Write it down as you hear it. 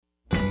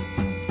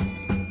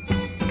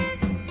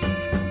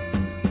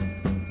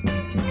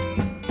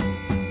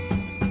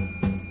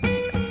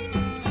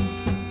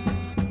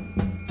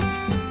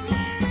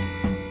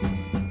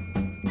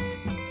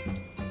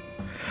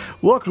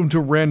Welcome to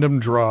Random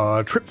Draw,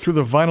 a trip through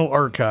the vinyl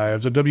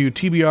archives of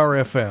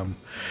WTBR-FM.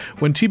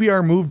 When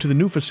TBR moved to the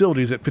new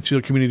facilities at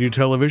Pittsfield Community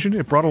Television,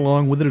 it brought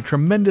along with it a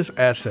tremendous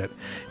asset,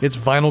 its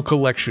vinyl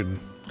collection.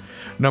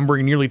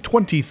 Numbering nearly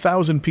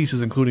 20,000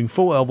 pieces including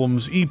full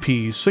albums,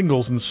 EPs,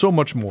 singles, and so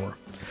much more.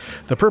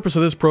 The purpose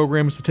of this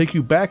program is to take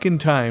you back in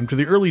time to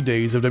the early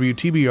days of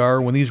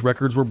WTBR when these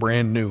records were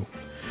brand new.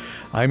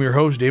 I'm your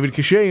host, David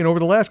Cachet, and over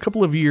the last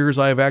couple of years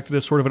I have acted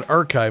as sort of an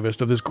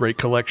archivist of this great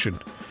collection.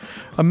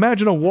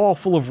 Imagine a wall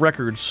full of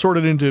records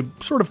sorted into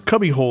sort of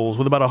cubby holes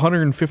with about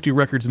 150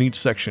 records in each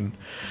section.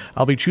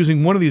 I'll be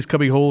choosing one of these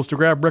cubby holes to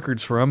grab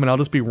records from, and I'll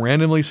just be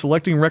randomly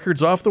selecting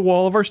records off the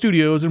wall of our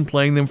studios and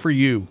playing them for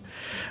you.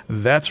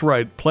 That's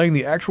right, playing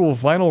the actual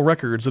vinyl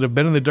records that have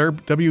been in the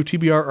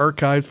WTBR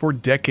archives for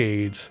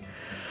decades.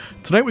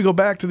 Tonight we go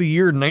back to the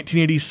year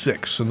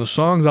 1986, and the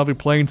songs I'll be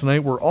playing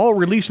tonight were all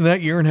released in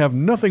that year and have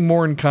nothing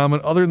more in common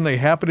other than they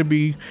happen to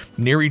be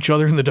near each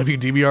other in the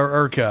WTBR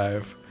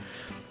archive.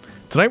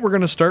 Tonight we're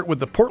going to start with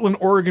the Portland,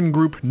 Oregon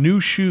group New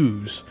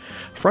Shoes.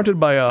 Fronted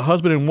by a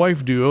husband and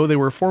wife duo, they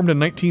were formed in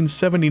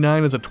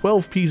 1979 as a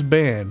 12-piece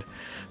band.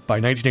 By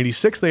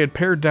 1986, they had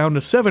pared down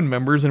to 7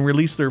 members and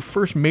released their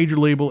first major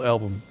label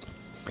album,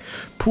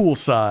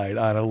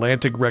 Poolside, on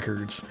Atlantic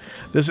Records.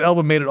 This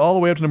album made it all the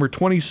way up to number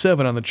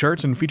 27 on the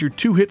charts and featured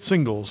 2 hit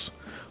singles.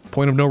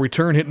 Point of No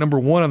Return hit number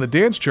 1 on the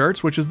dance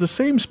charts, which is the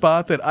same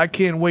spot that I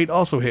Can't Wait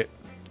also hit.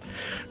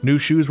 New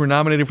Shoes were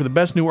nominated for the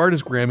Best New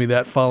Artist Grammy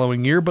that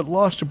following year, but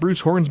lost to Bruce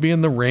Hornsby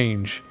and The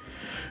Range.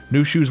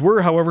 New Shoes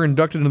were, however,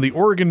 inducted into the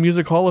Oregon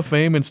Music Hall of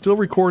Fame and still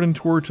record and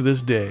tour to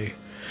this day.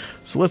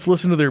 So let's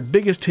listen to their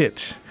biggest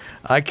hit,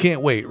 I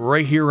Can't Wait,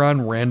 right here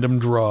on Random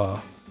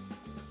Draw.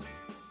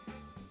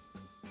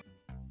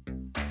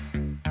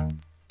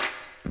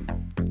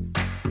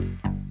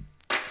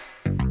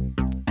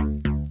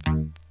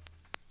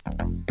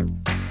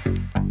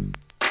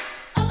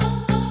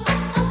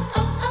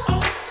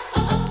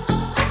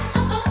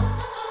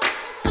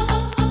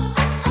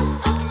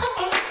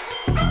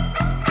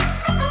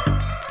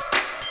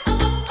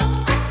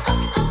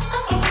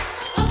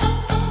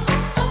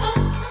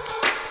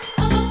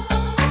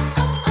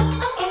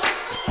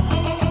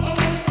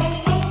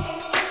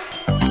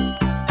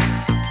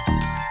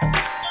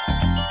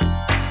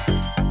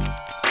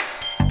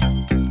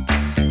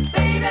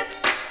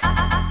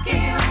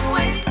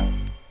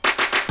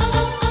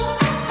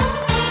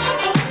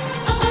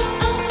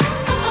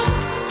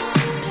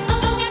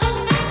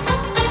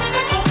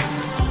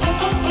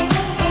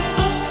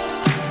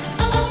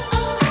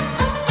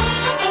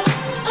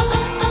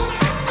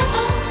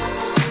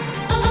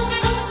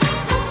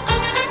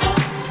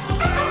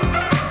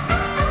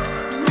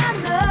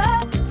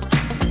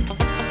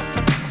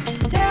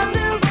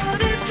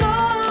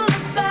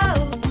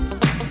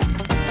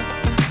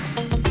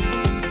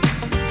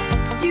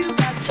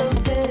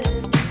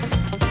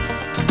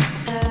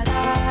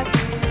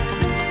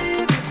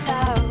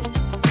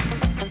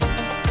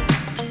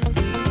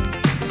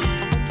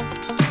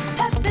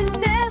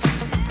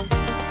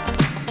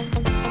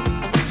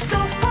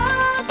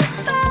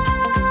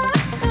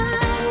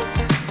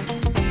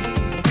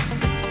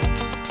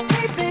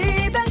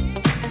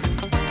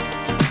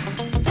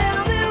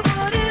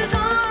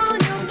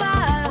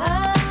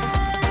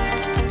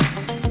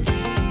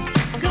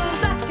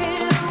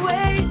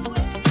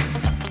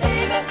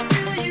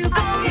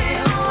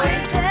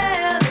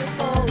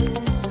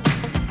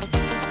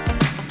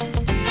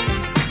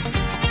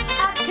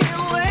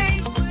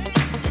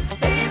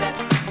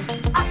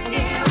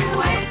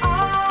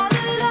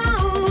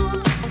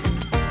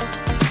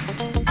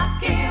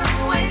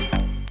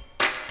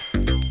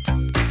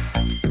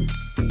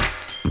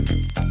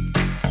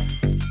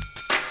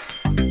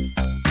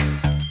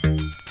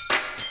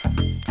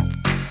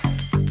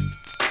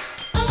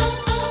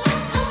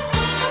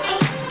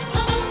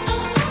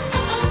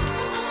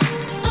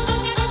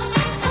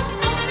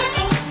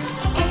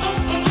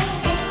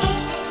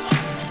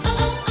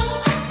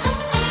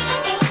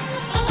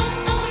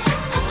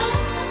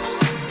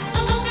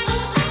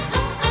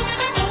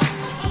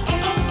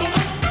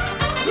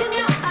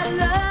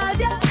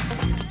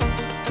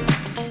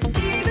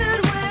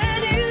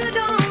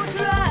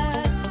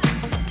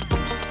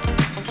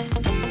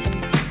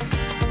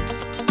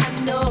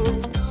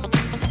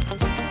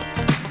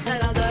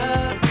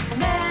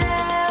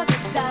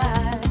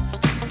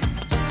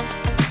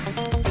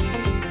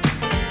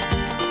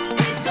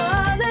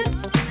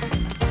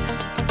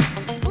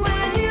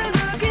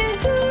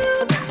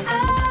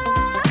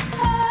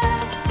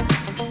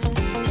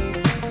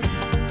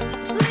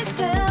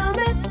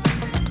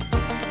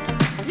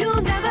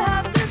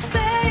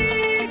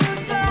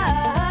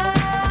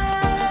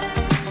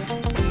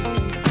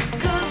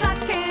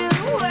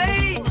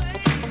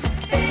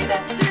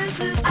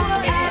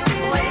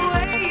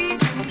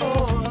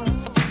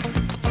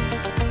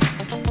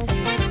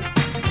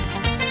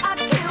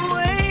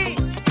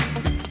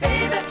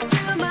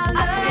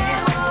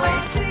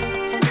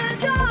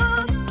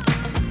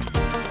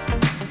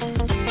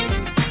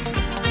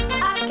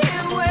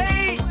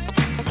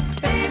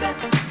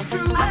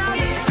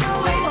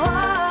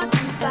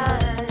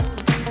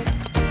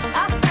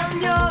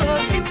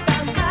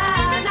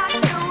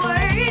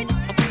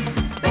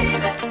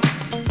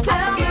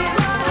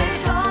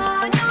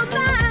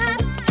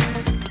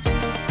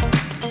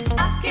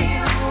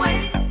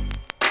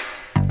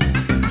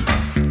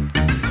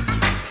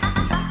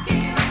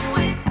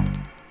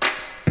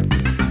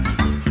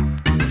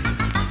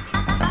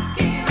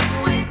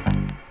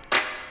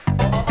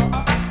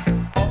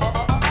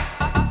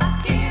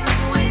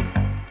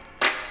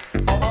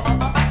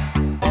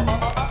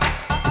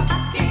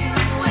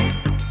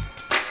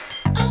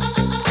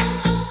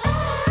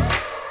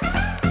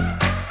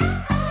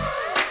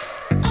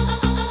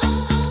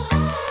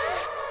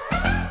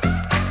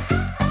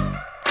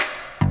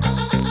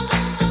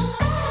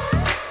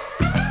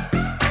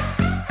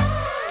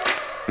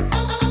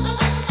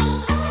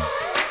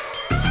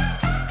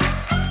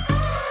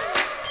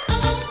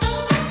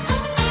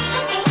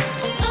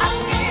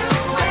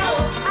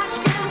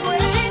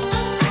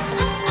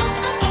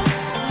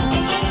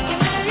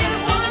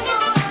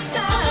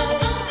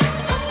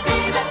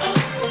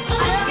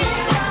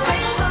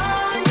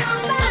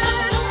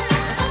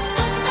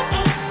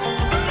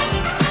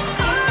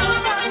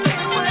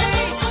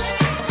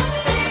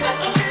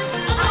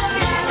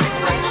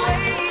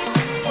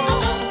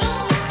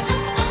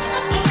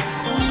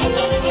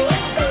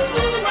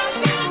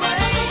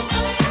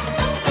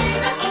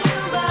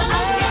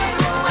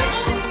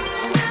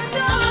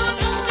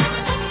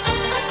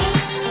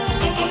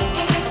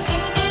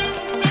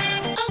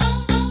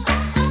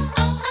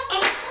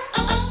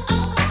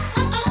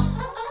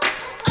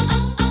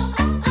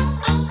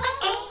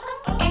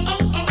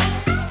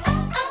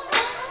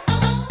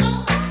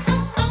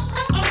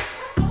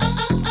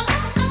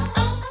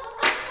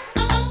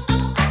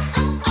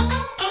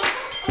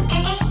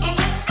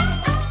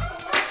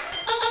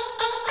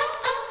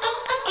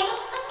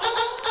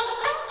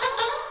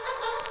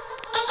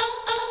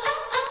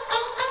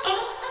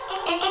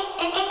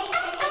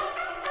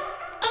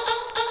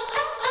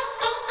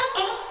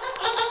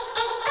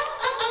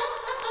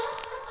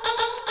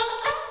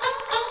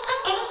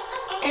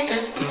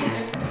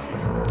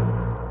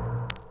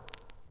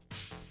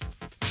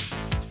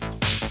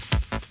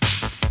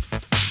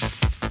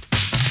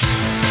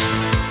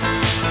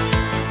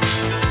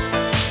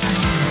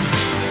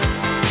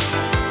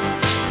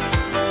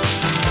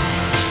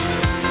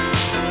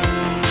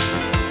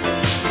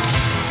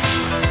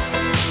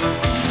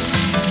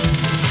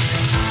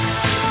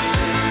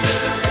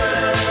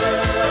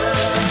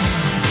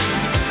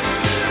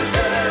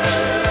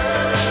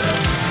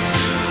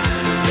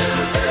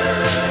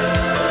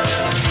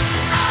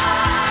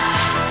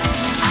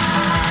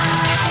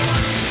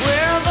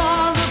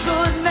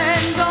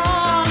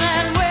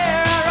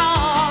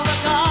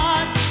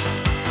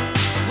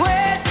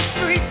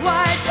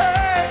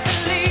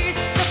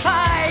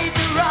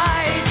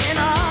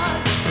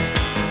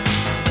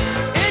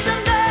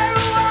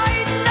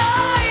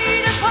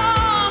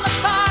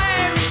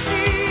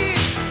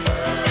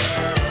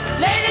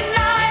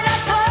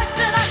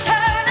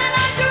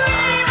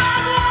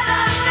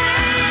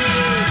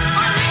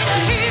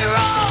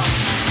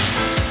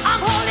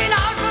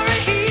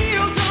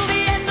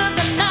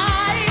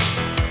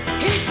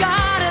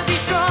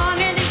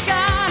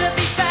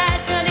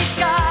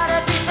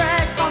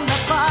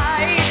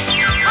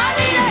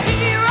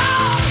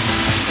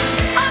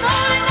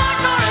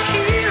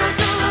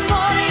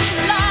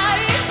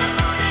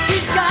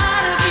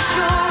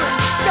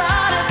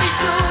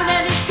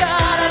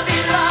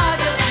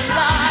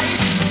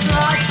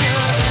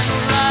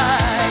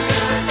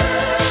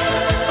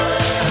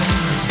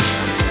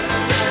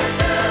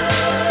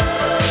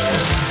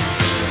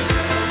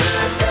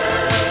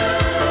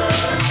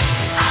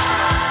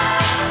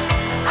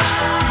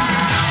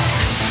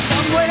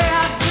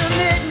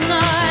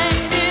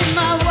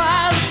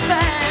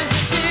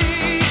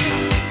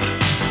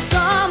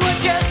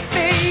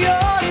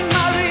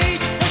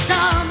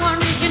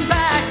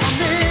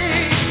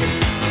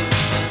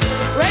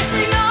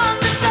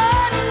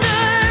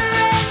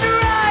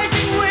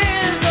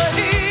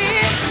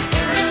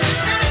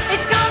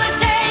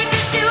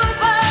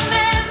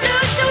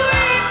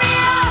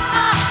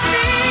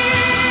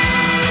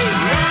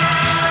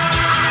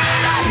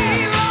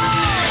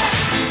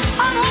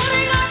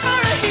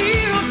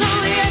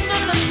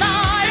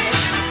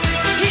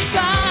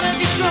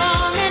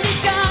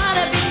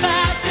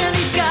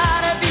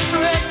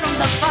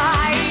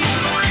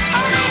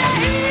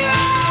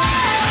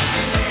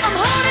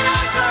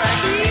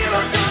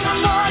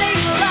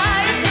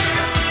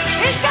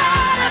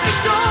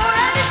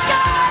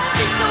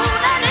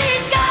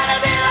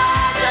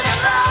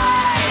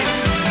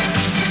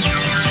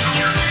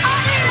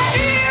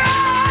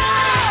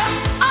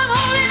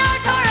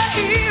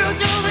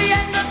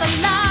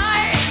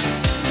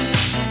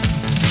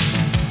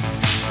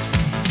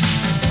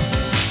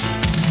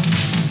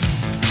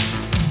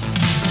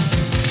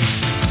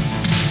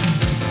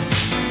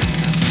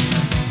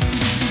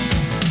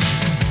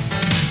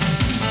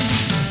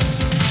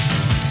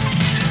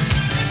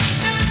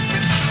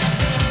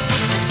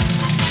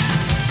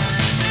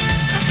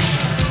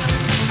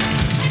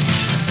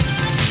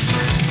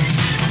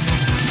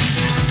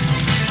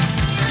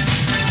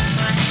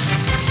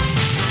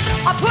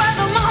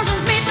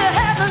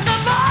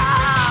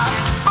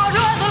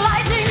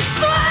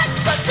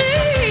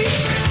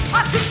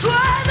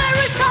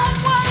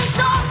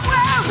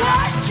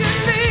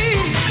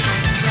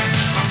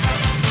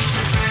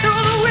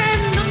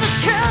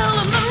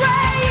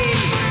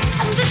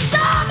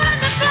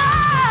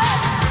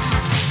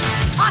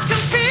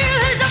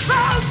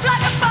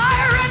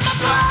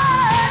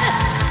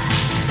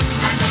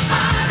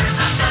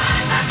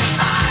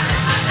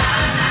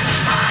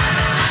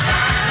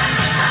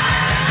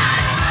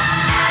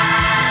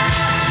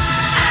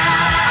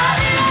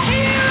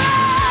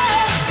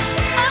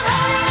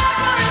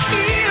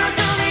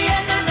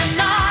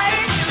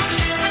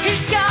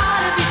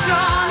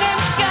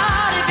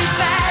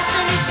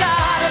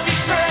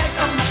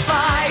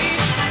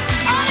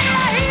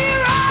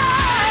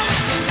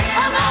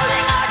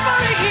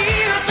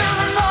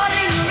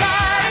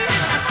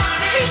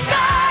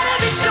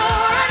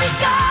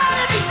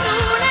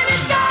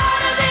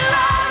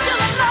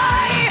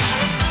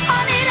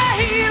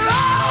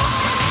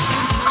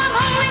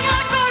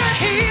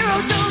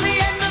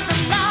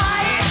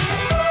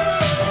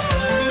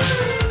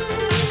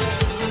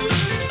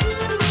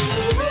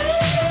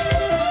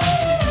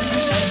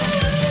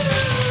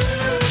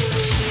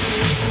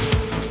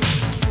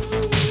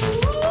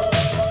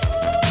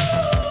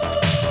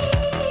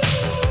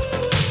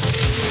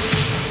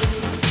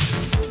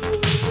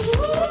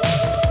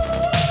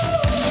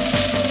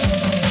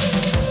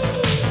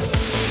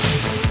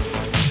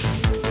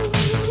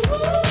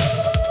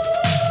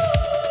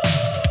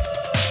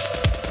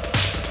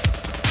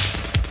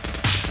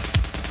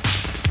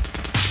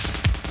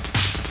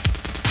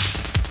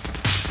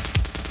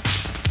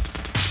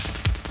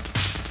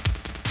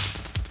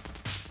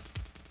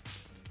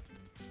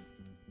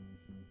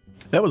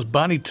 That was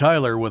Bonnie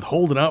Tyler with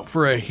Holding Out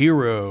for a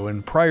Hero,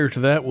 and prior to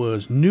that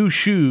was New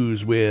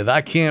Shoes with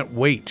I Can't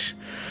Wait.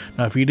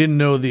 Now, if you didn't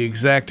know the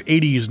exact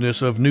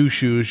 80s-ness of New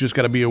Shoes, just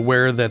got to be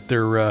aware that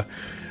their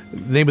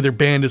The name of their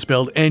band is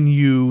spelled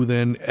N-U,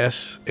 then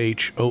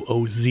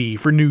S-H-O-O-Z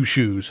for New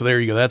Shoes. So there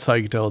you go. That's how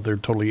you can tell that they're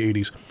totally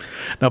 80s.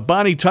 Now,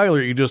 Bonnie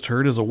Tyler, you just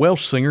heard, is a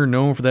Welsh singer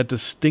known for that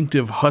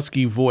distinctive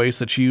husky voice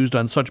that she used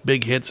on such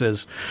big hits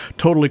as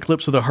Total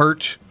Eclipse of the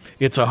Heart,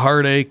 It's a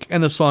Heartache,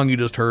 and the song you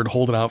just heard,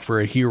 Holding Out for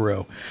a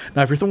Hero.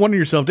 Now, if you're wondering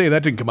yourself, Dave,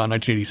 that didn't come out in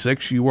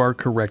 1986, you are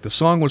correct. The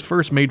song was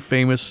first made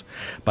famous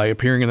by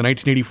appearing in the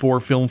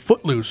 1984 film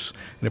Footloose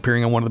and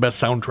appearing on one of the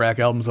best soundtrack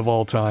albums of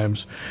all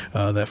times,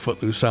 that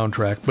Footloose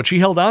soundtrack. But she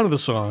held on to the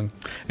song,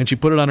 and she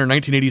put it on her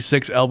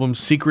 1986 album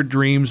Secret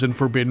Dreams and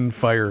Forbidden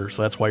Fire,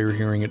 so that's why you're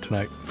hearing it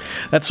tonight.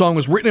 That song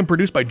was written and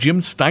produced by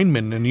Jim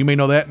Steinman, and you may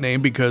know that name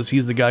because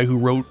he's the guy who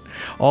wrote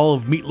all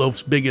of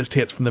Meatloaf's biggest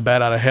hits from the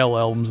Bat Out of Hell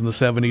albums in the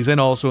 70s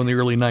and also in the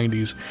early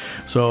 90s.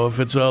 So if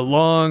it's a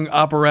long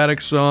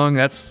operatic song,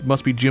 that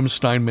must be Jim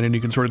Steinman, and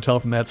you can sort of tell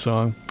from that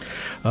song.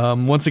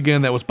 Once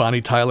again, that was Bonnie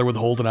Tyler with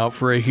Holding Out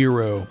for a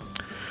Hero.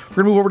 We're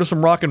going to move over to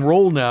some rock and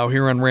roll now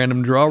here on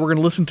Random Draw. We're going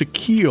to listen to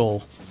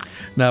Keel.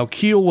 Now,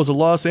 Keel was a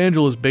Los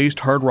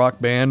Angeles-based hard rock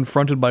band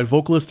fronted by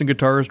vocalist and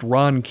guitarist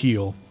Ron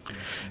Keel.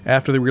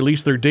 After they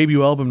released their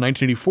debut album in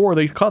 1984,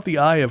 they caught the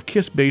eye of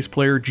Kiss bass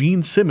player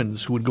Gene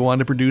Simmons, who would go on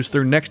to produce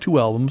their next two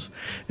albums,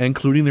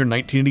 including their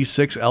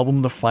 1986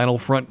 album The Final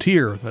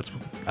Frontier. That's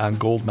on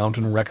Gold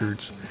Mountain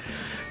Records.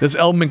 This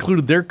album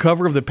included their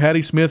cover of the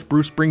Patti Smith,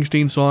 Bruce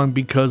Springsteen song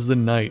Because the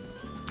Night.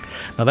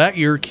 Now that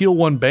year, Keel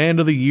won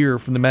Band of the Year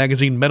from the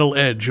magazine Metal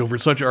Edge over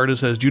such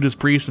artists as Judas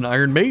Priest and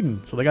Iron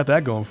Maiden, so they got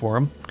that going for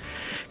them.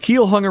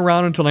 Keel hung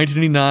around until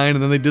 1989,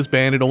 and then they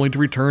disbanded, only to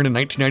return in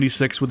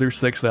 1996 with their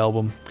sixth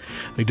album.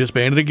 They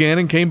disbanded again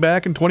and came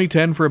back in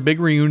 2010 for a big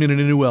reunion and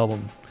a new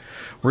album.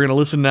 We're going to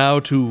listen now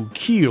to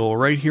Keel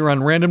right here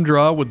on Random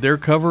Draw with their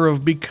cover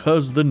of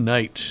Because the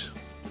Night.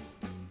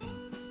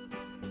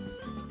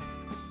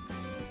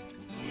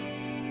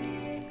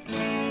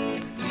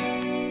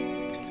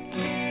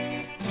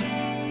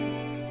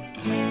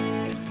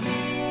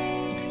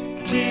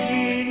 Take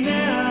me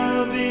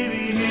now,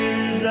 baby, here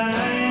as I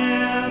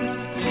am.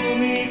 Pull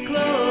me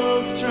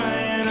close, try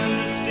and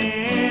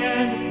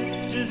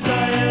understand.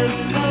 Desire's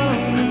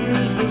hunger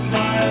is the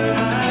fire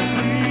I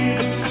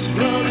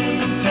breathe. Love is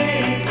a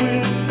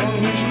banquet on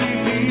which we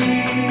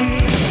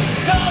feed.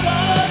 Come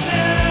on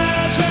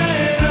now, try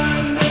and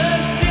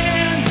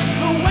understand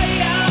the way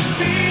I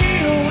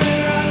feel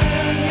when I'm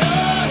in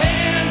your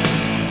hand.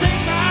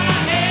 Take my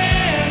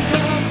hand,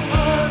 come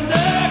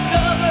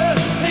undercover.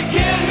 They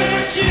can't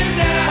hurt you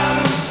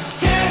now,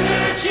 can't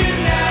hurt you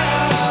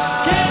now,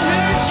 can't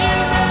hurt you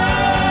now.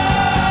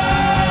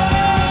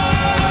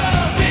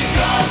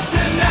 Because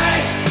the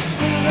night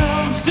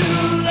belongs to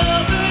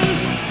lovers.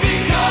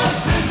 Because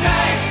the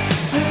night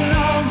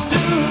belongs to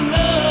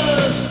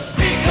lust.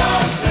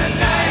 Because the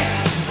night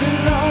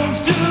belongs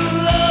to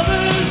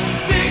lovers.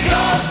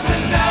 Because the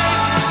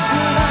night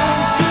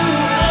belongs to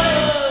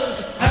us.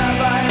 Have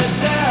I a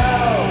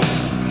doubt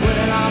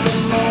when I'm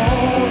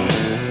alone?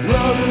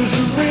 Love is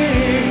a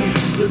ring,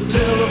 the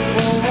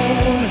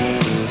telephone.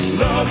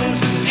 Love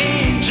is an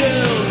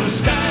angel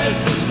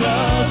disguised as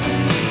lust.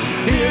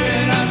 Here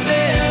and out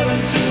there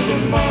until the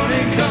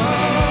morning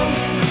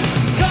comes.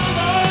 Come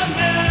on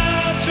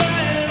now, try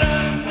and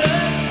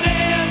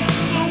understand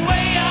the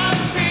way I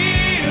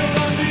feel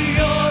under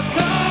your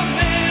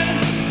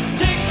command.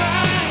 Take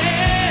my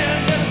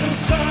hand as the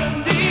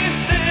sun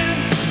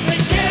descends. They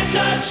can't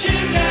touch you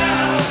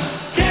now,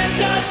 can't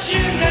touch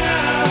you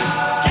now,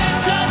 can't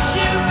touch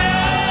you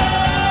now.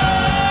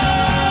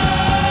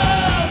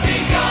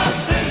 Because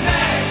the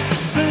night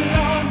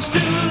belongs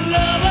to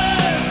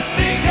lovers.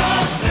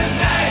 Because the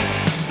night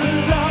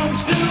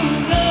belongs to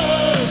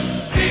lust.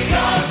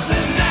 Because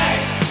the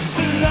night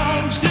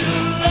belongs to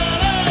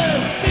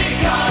lovers.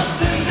 Because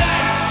the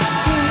night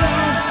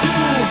belongs to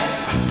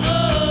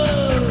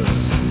us.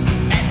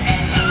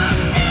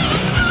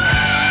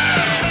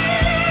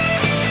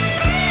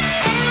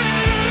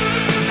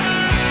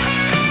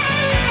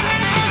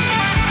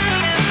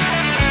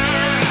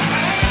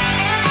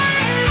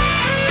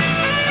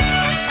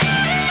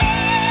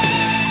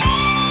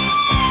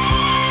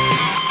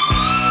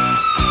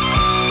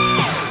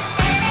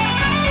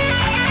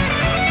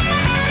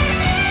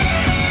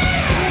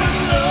 With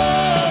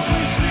love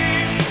we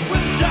sleep,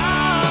 with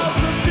doubt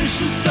the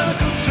vicious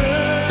circle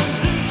turns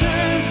and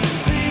turns.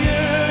 The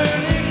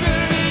yearning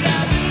burning,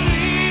 I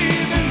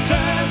believe in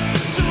time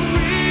to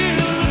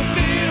real and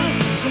feel.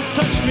 So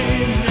touch me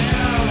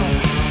now,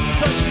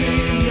 touch me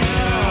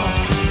now,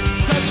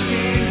 touch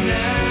me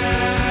now.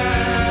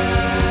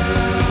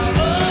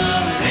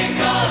 Oh,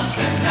 because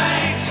the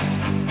night,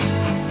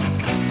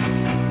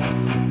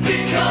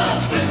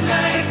 because the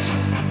night.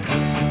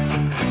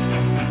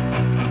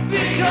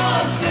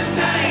 Because the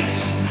night,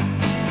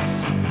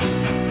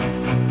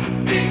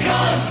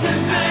 because the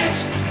night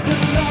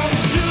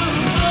belongs to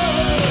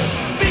us.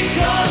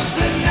 Because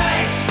the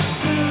night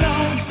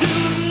belongs to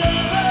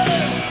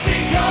lovers.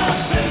 Because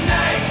the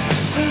night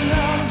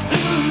belongs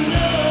to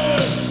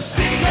lust.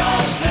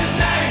 Because the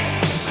night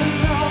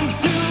belongs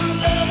to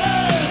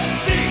lovers.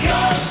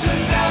 Because the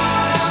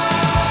night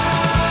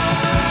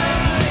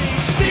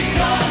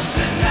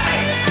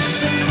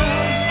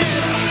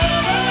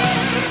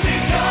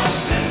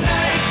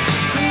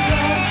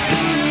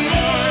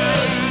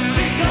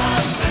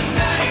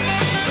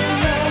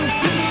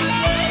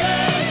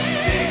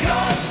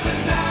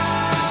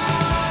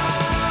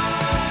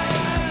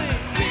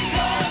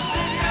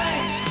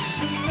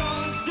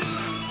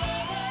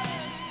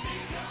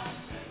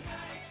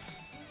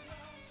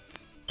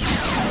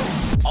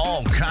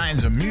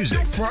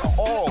music for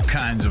all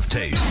kinds of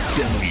taste.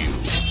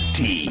 WTBR.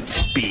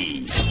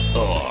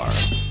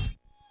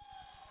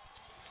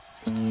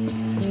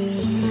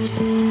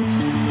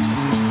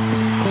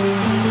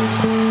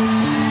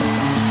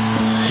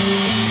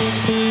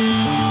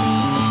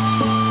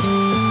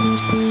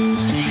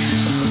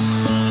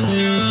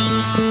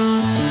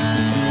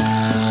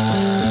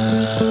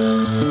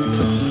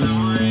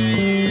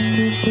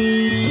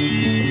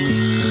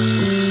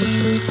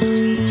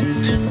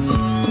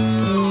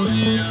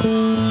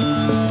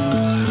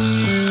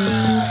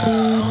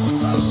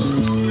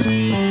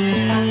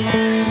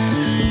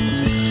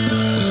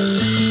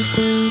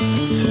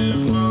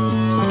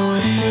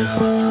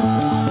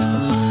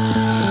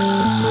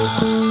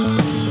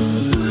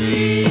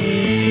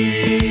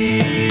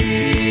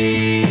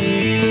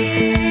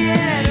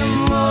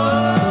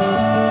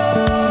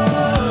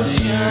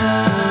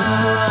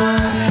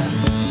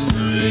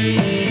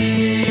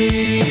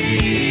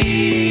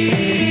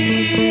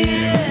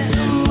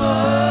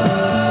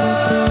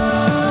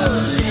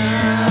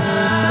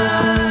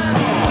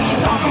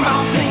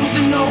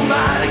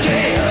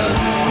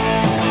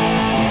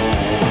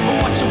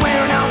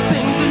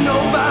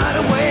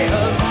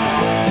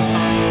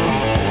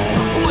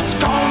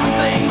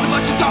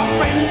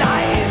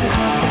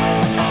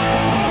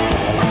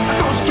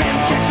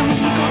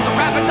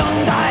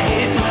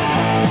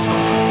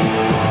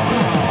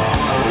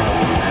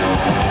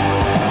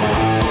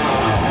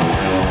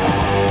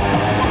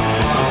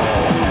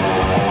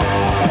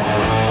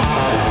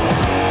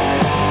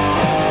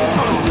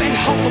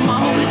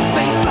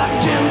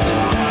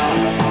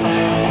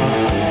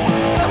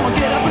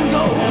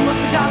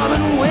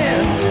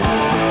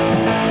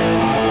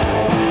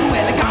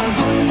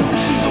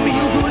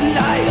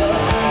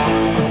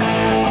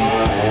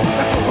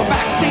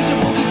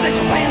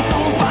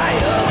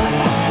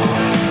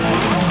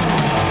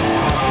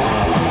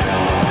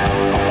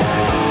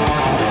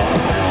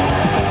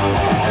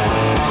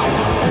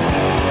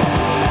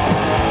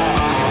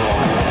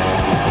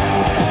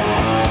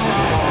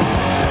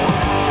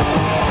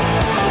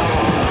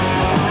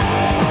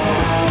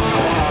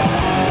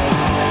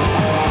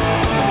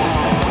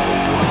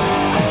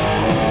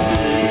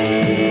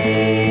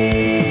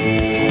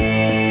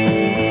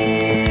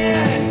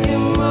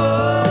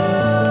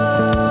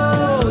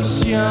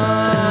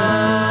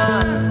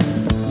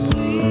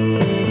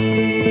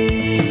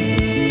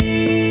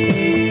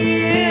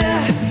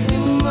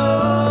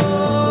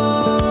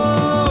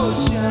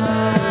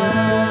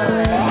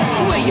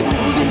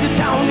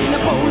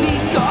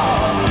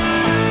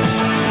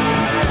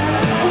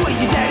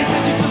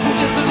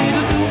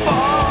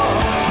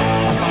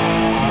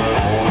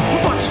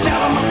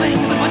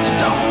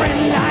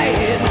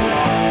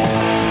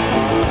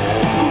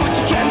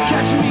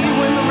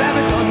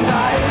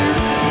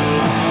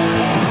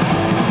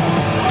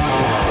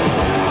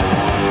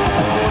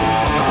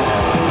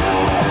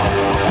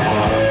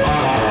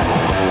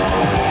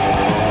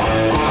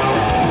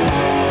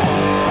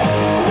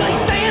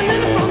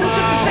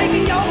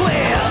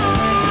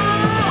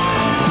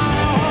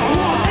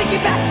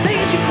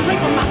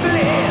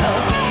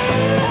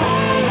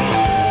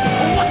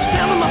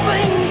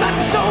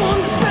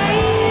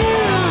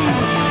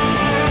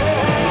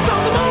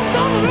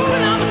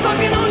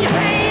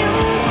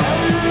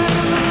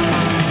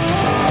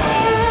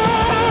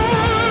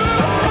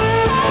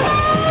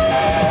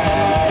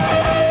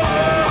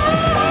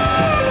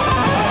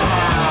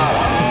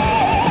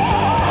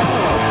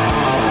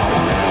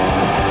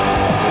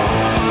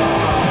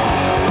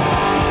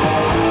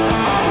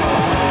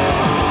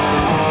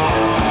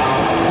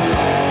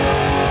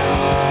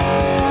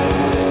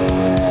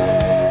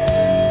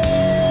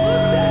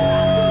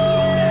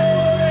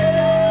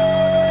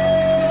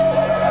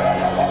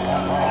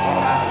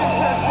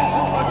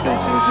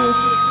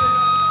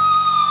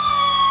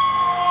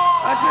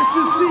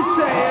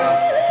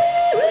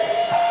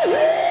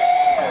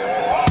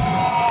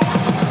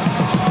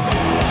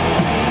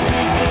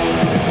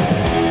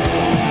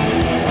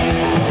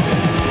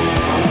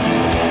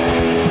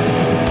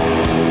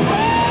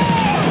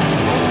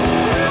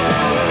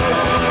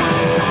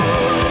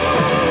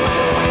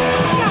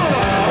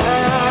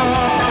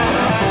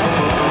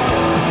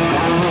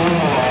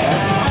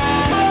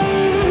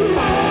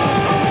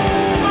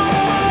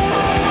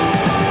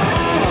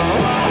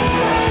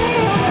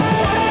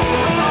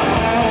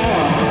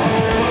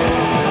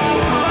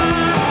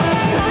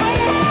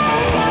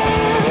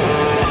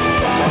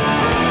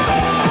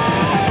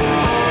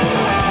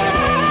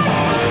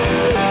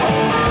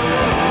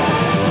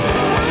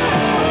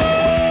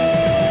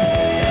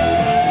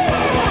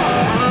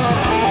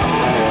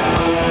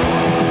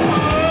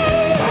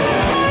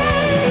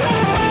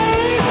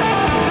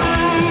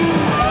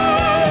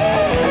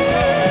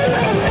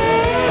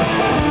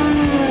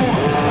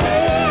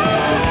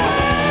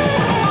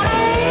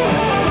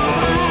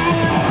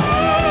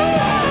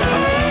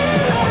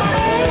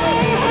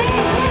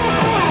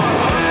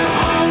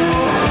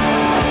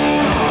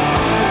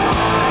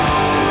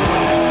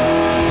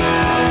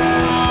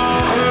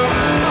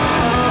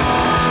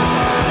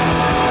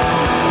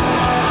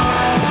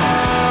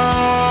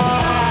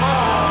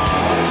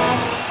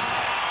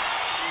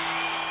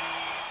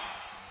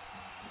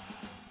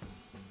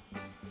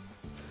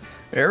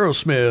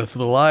 Aerosmith,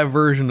 the live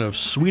version of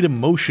Sweet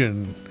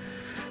Emotion.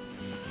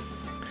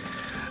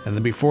 And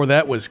then before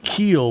that was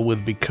Keel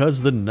with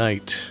Because the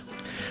Night.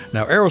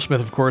 Now, Aerosmith,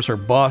 of course, are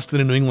Boston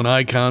and New England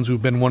icons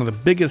who've been one of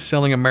the biggest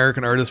selling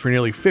American artists for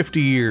nearly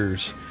 50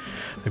 years.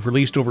 They've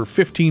released over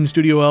 15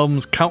 studio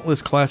albums,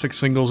 countless classic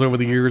singles over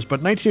the years,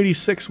 but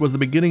 1986 was the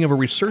beginning of a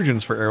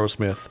resurgence for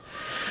Aerosmith.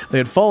 They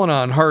had fallen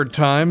on hard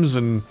times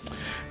and,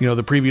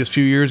 the previous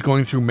few years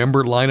going through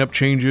member lineup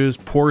changes,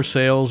 poor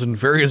sales, and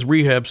various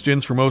rehab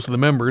stints for most of the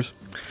members.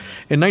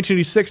 In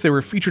 1986, they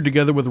were featured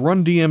together with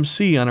Run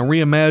DMC on a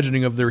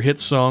reimagining of their hit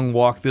song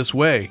Walk This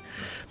Way.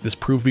 This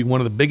proved to be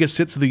one of the biggest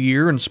hits of the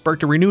year and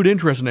sparked a renewed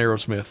interest in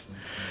Aerosmith.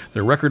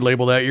 Their record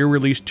label that year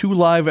released 2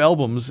 live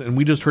albums, and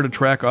we just heard a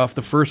track off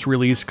the first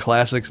release,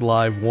 Classics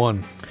Live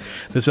 1.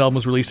 This album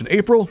was released in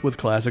April, with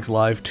Classics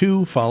Live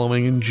 2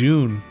 following in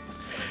June.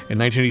 In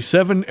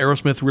 1987,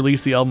 Aerosmith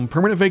released the album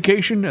Permanent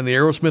Vacation, and the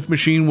Aerosmith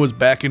machine was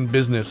back in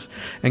business,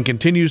 and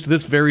continues to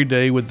this very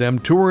day with them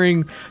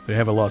touring. They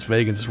have a Las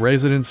Vegas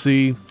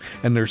residency,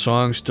 and their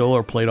songs still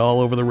are played all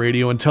over the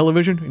radio and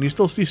television, and you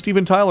still see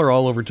Steven Tyler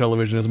all over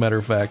television, as a matter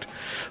of fact.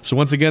 So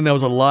once again, that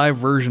was a live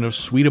version of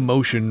Sweet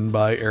Emotion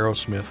by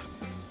Aerosmith.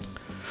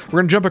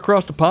 We're going to jump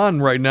across the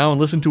pond right now and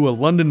listen to a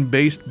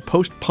London-based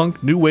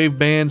post-punk new wave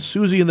band,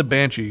 Siouxsie and the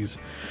Banshees.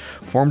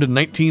 Formed in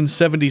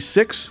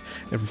 1976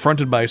 and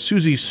fronted by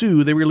Siouxsie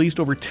Sioux, they released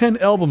over 10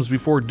 albums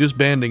before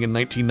disbanding in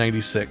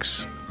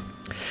 1996.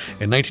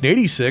 In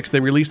 1986, they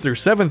released their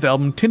 7th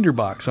album,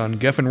 Tinderbox, on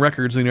Geffen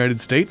Records in the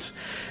United States,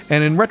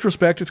 and in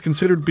retrospect, it's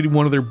considered to be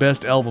one of their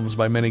best albums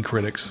by many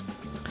critics.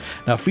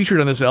 Now, featured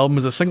on this album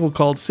is a single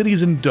called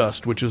Cities in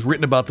Dust, which is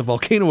written about the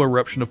volcano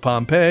eruption of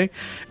Pompeii,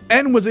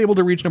 and was able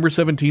to reach number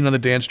 17 on the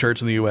dance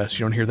charts in the US.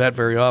 You don't hear that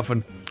very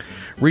often.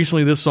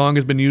 Recently, this song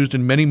has been used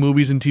in many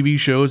movies and TV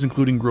shows,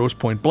 including Grosse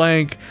Point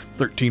Blank,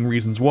 13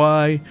 Reasons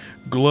Why,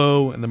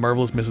 Glow, and The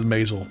Marvelous Mrs.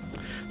 Maisel.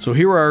 So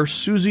here are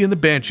Siouxsie and the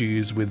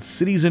Banshees with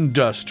Cities in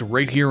Dust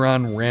right here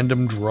on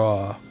Random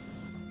Draw.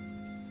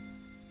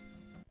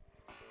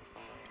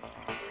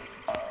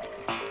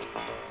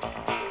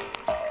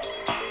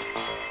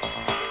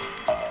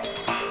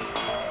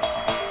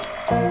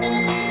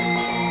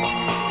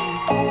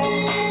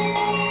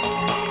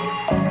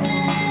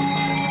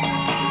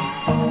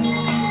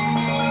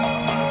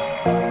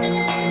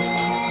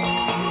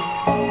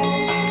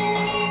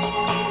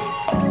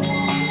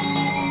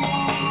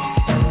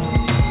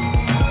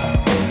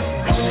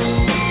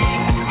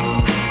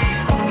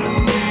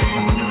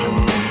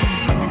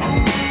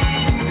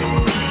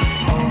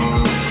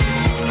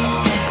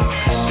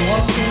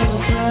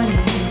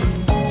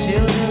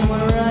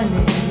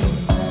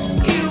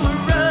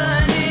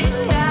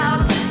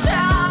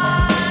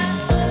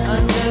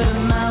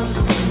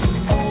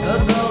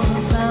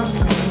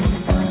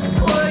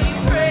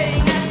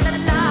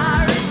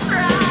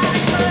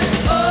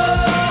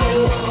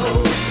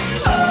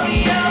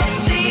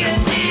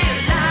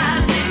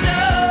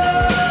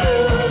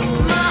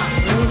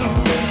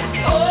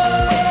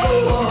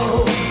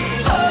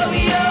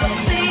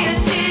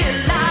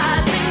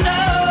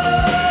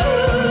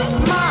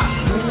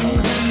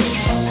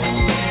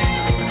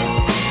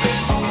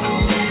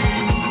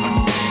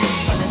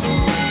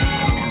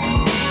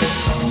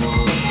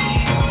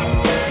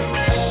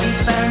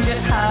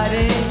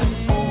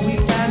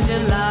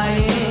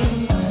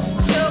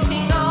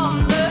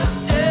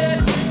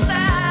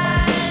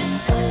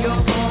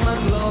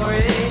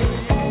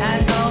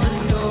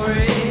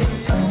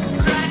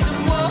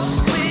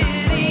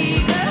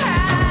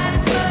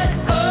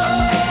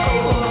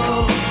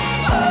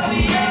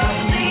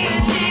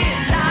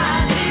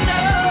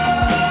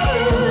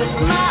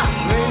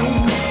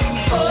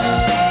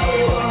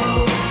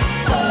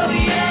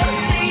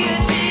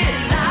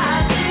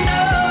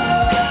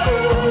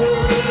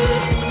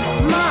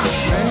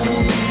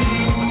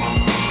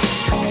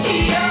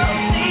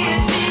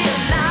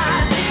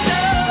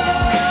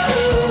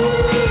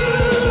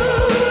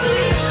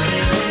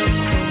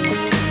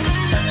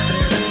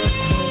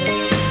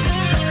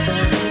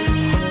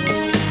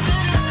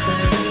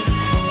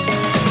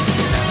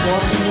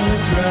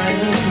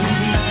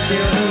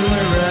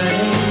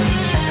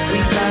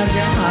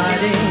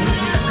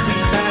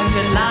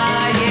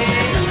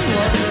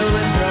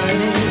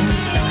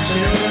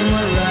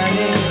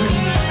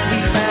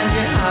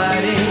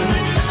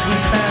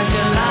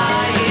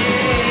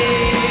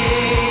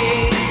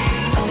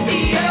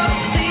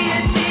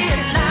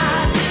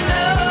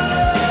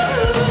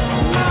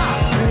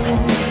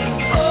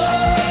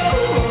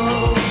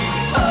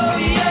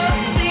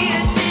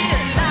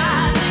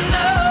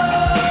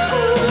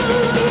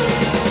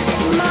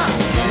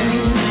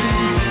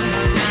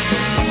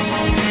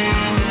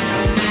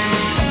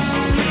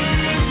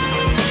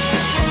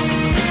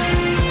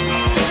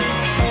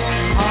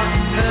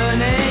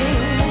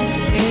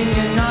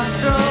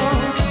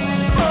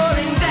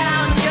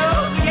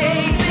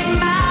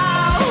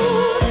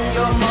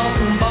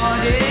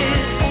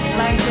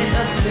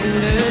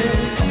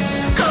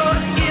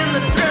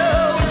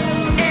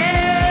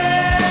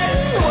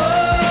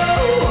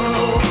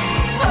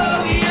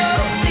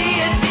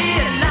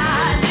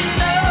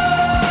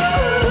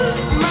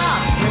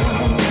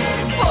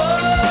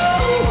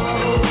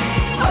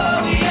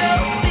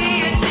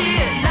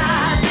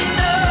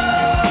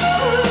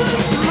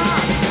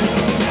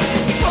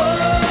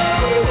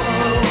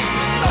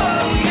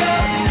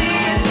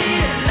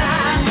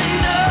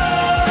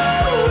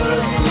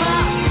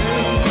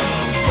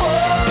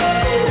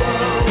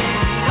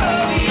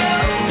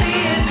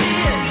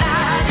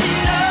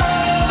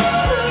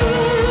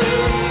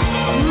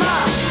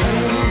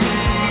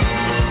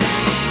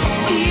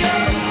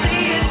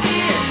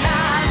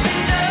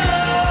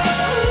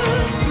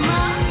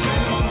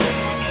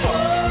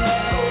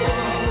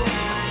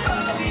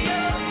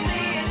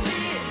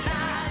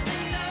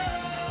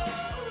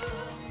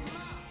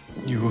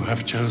 You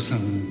have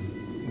chosen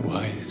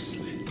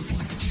wisely.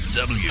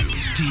 WTBR.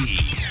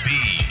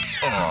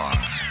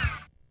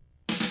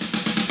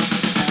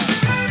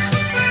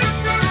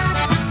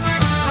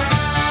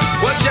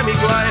 Well, Jimmy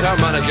played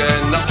harmonica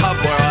in the pub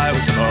where I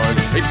was born.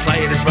 He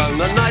played it from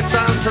the night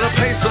time to the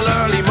peaceful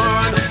early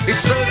morn. He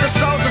soothed the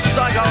souls of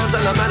psychos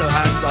and the men who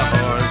had the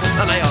horn,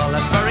 and they all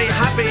left very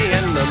happy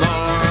in the morning.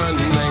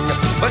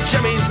 But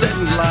Jimmy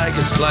didn't like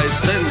his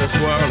place in this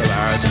world of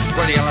ours,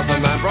 where the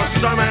elephant man brought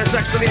storm in his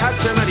necks and he had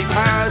too many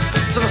powers.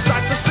 So I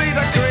sad to see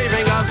the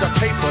grieving of the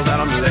people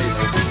that I'm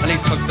leaving, and he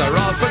took their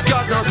all for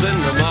God knows in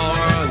the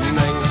morning.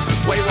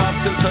 We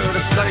walked into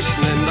the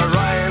station in the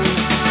rain.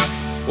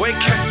 We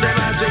kissed him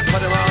as we put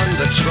him on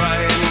the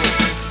train,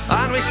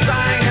 and we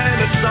sang him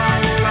a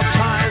song of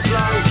times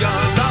long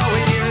gone. Though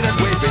we knew that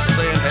we'd be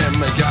seeing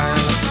him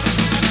again.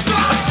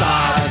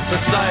 Sad to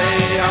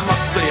say, I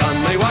must be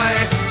on my way,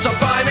 so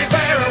buy me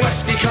beer or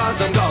whiskey,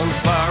 cause I'm going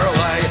far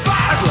away.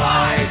 I'd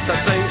like to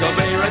think I'll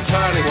be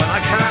returning when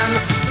I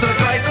can to the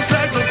greatest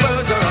little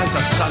boozer and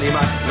to Sally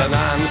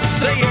McLennan.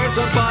 The years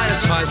went by and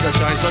times that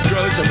changed, I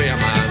grew to be a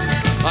man.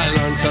 I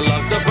learned to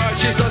love the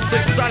virtues of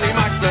Sally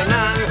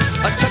McLennan.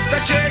 I took the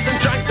cheers and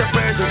drank the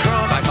beers and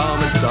crawled back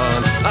home at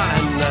dawn. I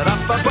ended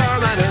up a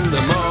barman in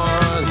the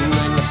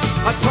morning.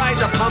 I pried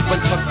the pump and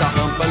took the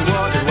hump and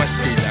watered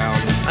whiskey down,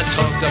 and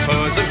took the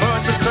booze and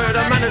horses to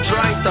the men and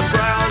drank the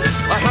brown.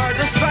 I heard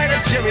the say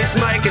that Jimmy's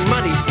making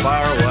money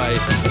far away,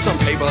 and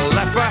some people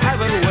left for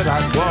heaven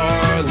without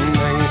warning.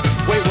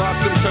 We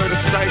walked into the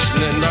station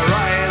in the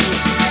rain.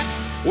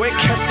 We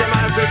kissed him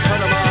as we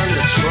put him on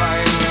the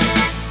train,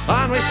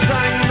 and we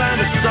sang them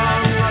a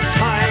song of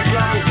times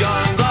long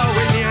gone. Though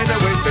we knew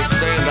that we'd be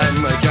seeing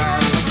them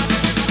again.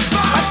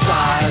 I'm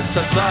sad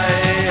to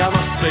say I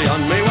must be on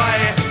my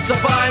way, so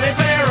buy me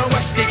beer or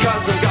whiskey,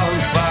 cause I'm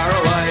going far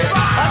away.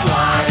 I'd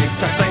like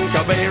to think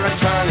I'll be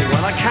returning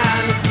when I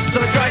can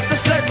to the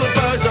greatest little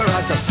boozer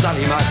and to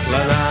Sally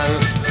McLennan.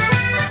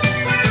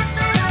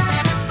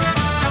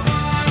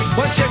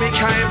 When Jimmy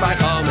came back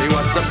home, he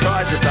was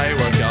surprised that they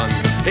were gone.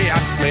 He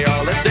asked me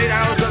all the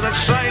details of the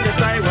train that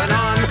they went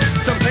on.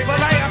 Some people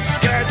they are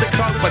scared to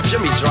croak, but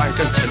Jimmy drank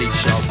until he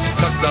choked.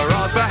 Took the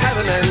road for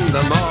heaven in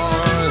the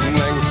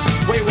morning.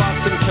 We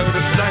walked into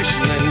the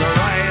station in the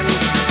rain,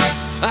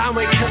 and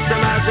we kissed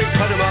him as we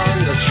put him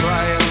on the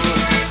train,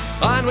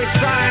 and we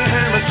sang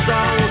him a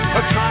song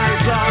of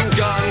times long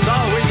gone.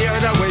 Though we knew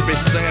that we'd be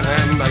seeing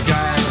him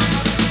again.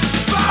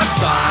 I'm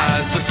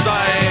sad to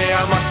say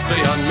I must be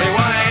on my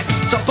way,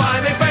 so buy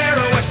me beer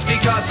or whiskey,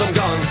 cause I'm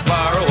going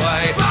far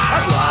away.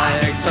 I'd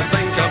like to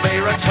think I'll be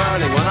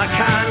returning when I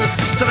can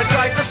to the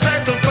greatest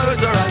little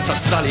boozer and to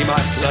Sally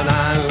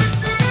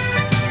McLennan.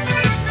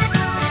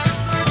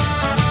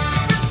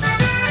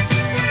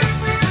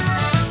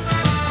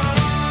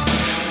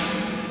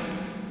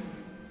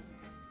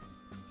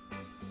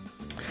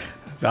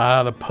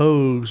 The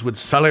Pogues with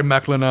Sally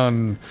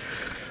McLennan.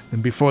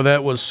 And before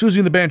that was Susie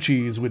and the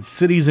Banshees with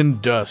Cities in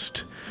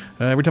Dust.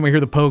 Every time I hear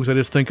the Pogues, I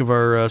just think of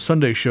our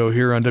Sunday show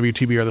here on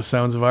WTBR, The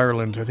Sounds of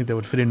Ireland. I think that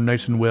would fit in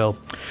nice and well.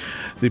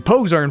 The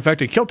Pogues are, in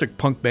fact, a Celtic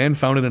punk band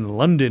founded in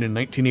London in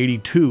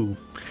 1982.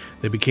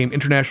 They became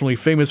internationally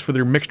famous for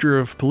their mixture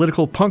of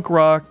political punk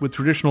rock with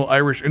traditional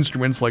Irish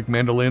instruments like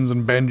mandolins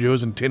and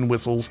banjos and tin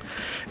whistles,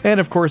 and,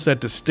 of course, that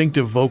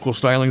distinctive vocal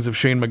stylings of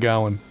Shane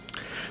MacGowan.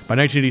 By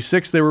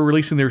 1986, they were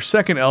releasing their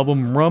second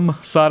album, Rum,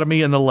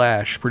 Sodomy, and the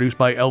Lash, produced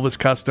by Elvis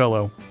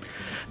Costello.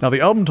 Now, the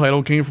album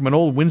title came from an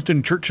old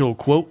Winston Churchill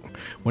quote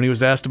when he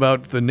was asked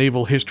about the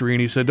naval history,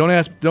 and he said,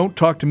 "Don't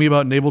talk to me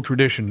about naval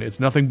tradition.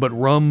 It's nothing but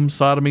rum,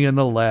 sodomy, and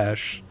the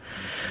lash."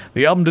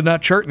 The album did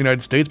not chart in the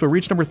United States, but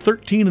reached number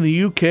 13 in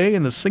the UK,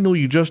 and the single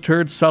you just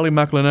heard, Sally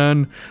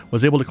McLennan,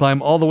 was able to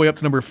climb all the way up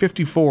to number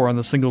 54 on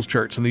the singles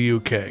charts in the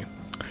UK.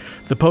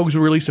 The Pogues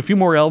would release a few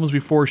more albums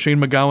before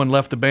Shane MacGowan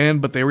left the band,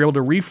 but they were able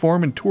to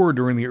reform and tour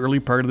during the early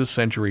part of the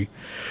century.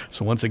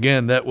 So once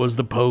again, that was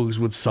the Pogues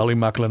with Sally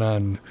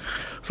McLennan.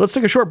 So let's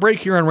take a short break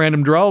here on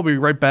Random Draw. We'll be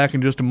right back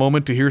in just a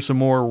moment to hear some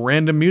more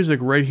random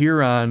music right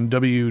here on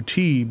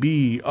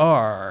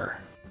WTBR.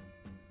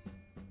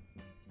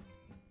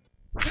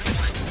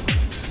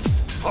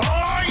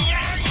 Oh,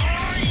 yes!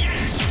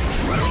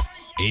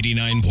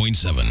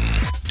 89.7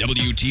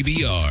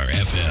 WTBR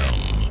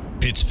FM,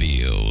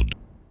 Pittsfield.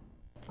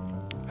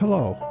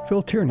 Hello,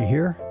 Phil Tierney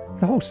here,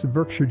 the host of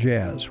Berkshire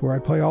Jazz, where I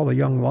play all the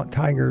young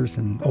tigers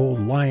and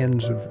old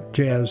lions of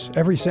jazz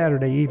every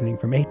Saturday evening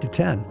from 8 to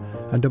 10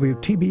 on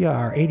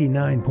WTBR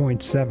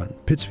 89.7,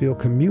 Pittsfield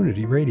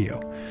Community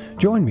Radio.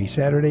 Join me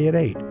Saturday at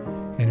 8.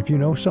 And if you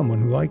know someone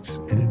who likes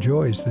and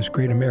enjoys this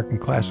great American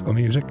classical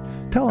music,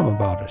 tell them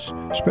about us.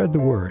 Spread the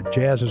word.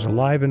 Jazz is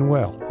alive and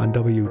well on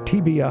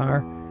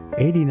WTBR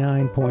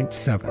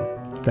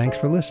 89.7. Thanks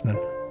for listening.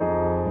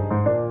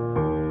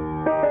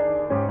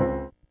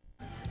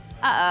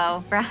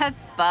 Uh-oh,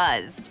 Brad's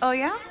buzzed. Oh,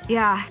 yeah?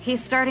 Yeah,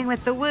 he's starting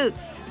with the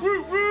woots.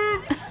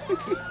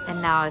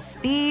 And now a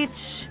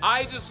speech.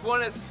 I just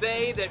want to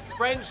say that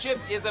friendship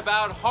is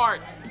about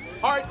heart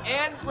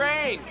and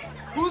brain.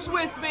 Who's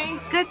with me?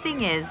 Good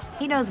thing is,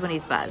 he knows when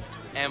he's buzzed.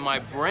 And my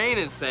brain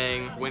is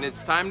saying, when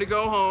it's time to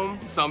go home,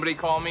 somebody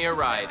call me a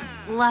ride.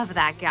 Love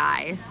that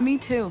guy. Me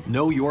too.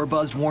 Know your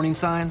buzzed warning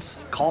signs?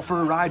 Call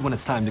for a ride when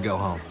it's time to go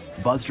home.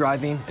 Buzz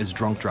driving is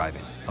drunk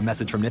driving. A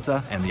message from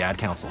NHTSA and the Ad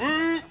Council.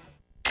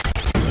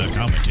 The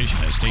competition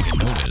has taken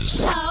notice.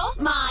 Oh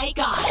my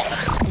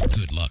God.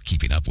 Good luck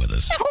keeping up with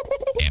us.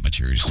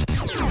 Amateurs.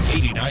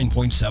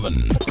 89.7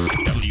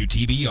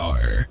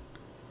 WTBR.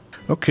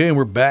 Okay, and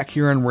we're back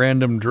here on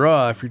Random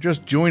Draw. If you're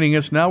just joining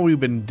us now,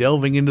 we've been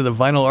delving into the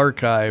vinyl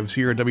archives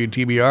here at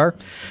WTBR,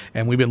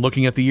 and we've been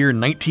looking at the year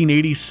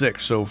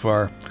 1986 so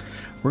far.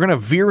 We're going to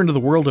veer into the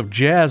world of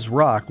jazz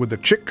rock with the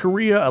Chick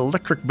Corea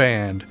Electric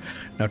Band.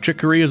 Now, Chick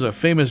Corea is a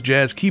famous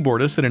jazz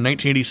keyboardist, and in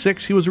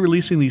 1986, he was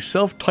releasing the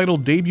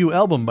self-titled debut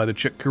album by the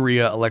Chick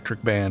Corea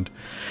Electric Band.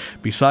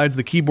 Besides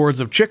the keyboards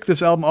of Chick,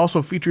 this album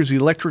also features the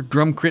electric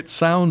drum kit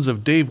sounds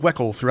of Dave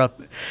Weckl throughout,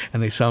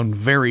 and they sound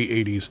very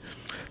 80s.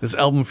 This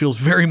album feels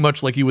very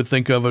much like you would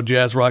think of a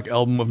jazz rock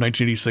album of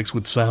 1986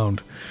 would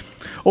sound.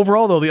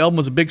 Overall, though, the album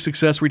was a big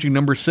success, reaching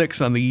number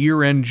 6 on the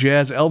year-end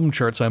jazz album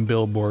charts on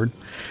Billboard.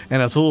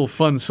 And as a little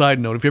fun side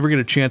note, if you ever get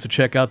a chance to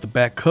check out the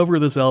back cover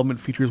of this album, it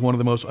features one of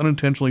the most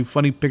unintentionally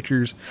funny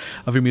pictures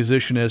of a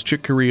musician as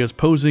Chick Corea is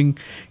posing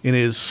in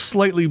his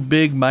slightly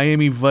big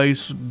Miami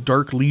Vice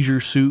dark leisure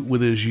suit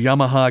with his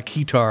Yamaha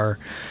guitar.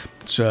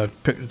 It's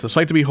a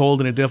sight to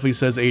behold, and it definitely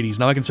says 80s.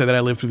 Now, I can say that I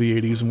lived through the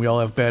 80s, and we all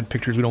have bad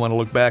pictures we don't want to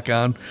look back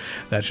on.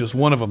 That's just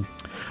one of them.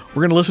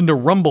 We're going to listen to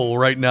Rumble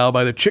right now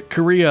by the Chick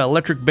Corea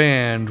Electric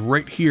Band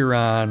right here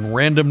on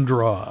Random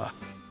Draw.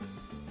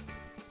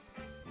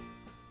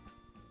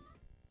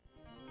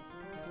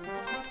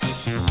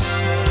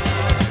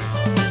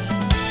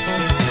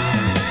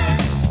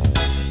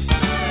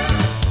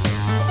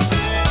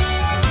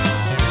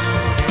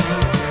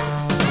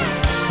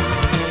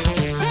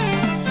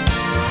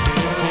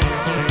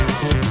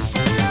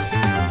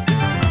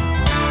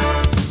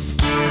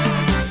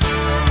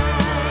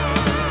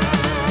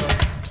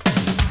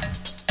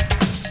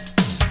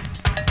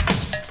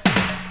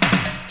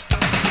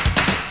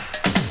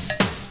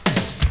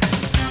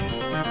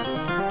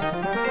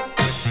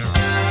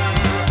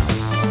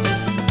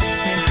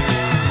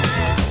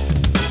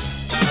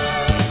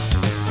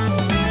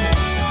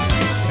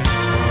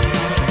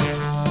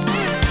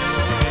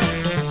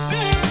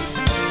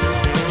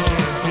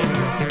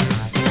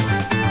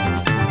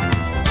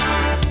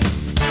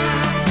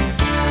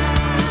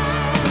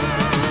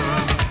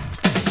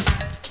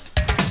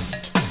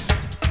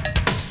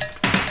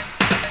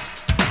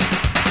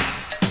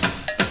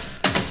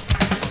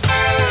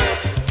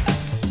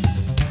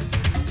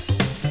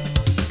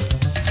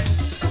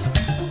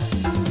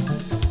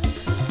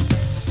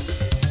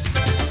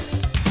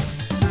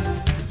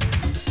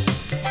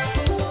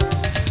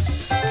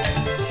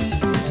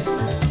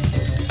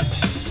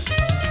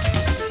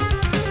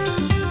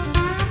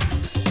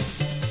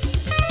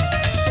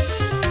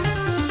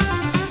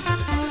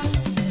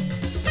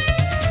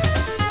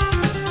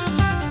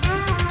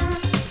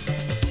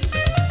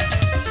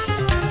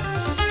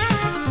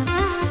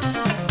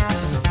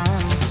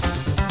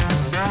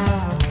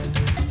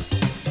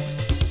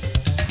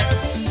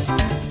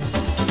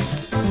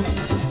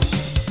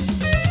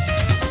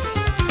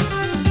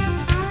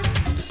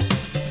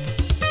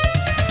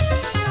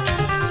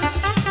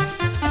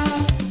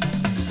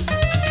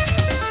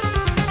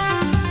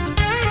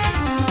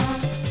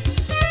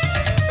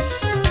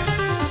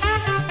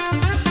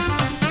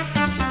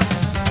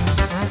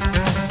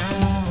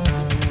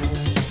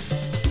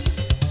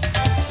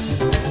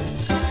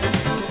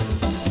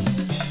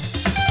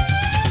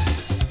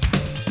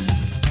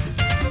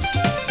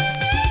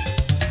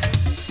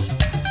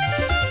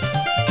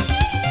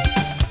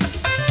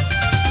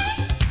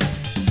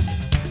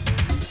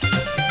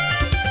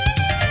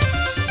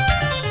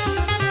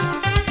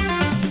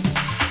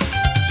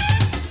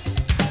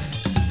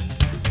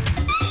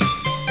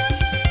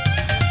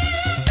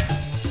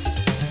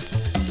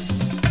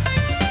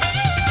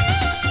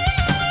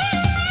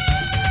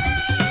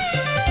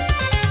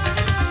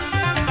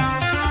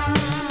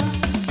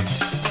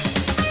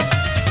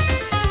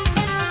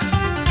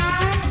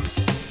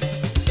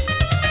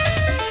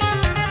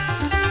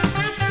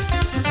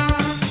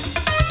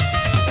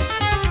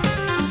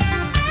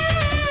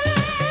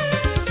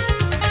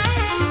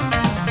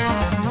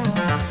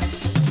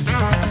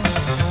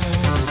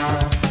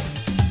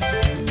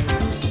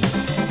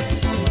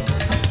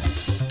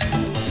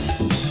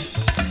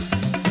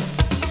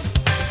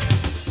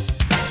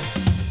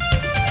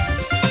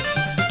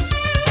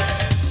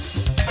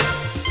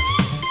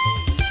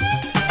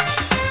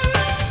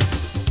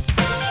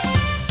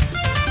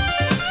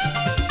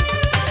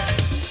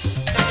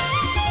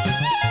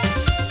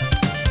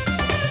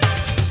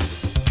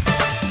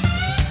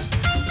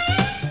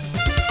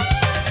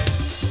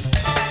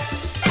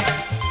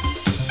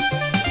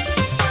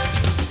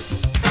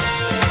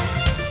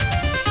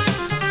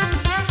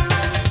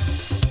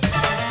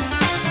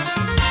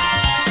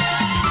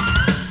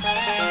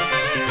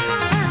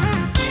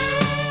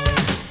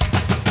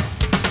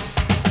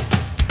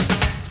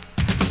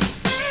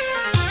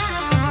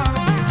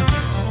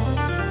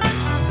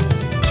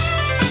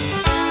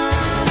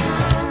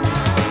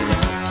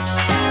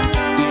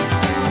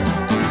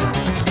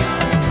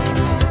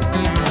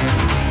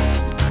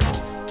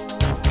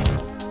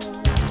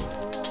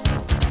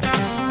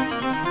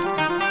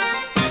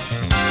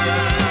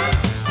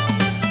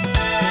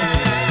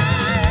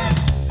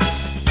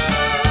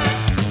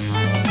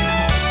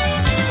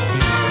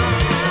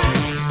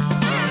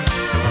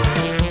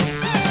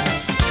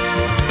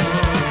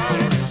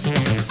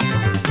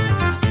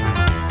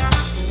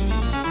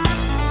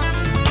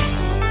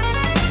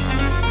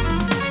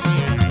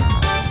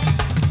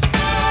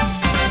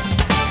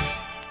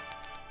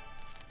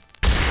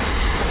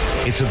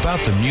 It's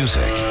about the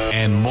music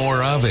and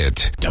more of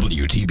it.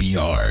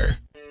 WTBR.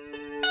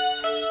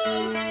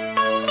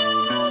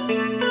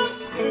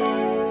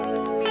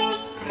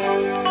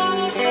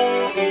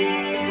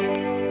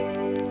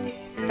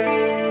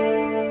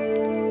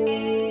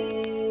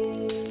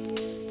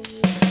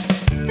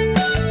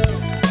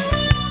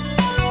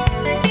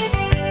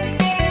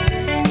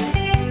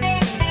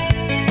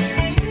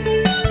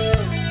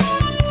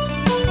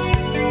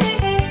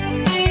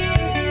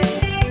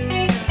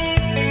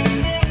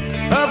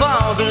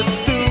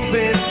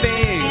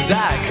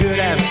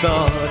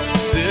 Thought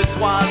this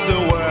was the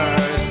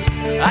worst.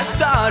 I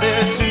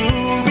started to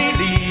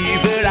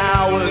believe that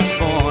I was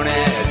born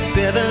at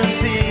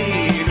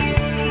 17.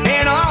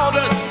 And all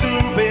the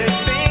stupid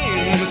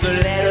things, the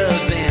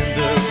letters and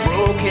the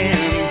broken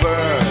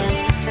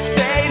verse,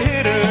 stayed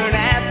hidden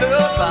at the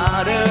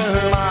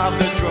bottom of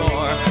the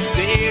drawer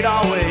they'd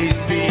always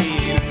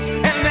been.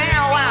 And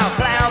now I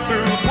plow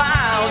through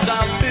piles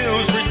of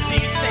bills,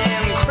 receipts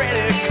and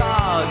credit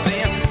cards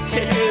and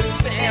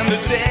tickets and the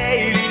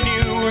daily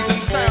news. And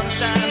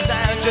sometimes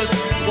I just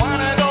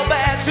wanna go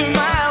back to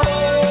my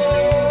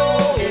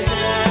hometown,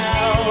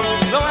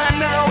 though I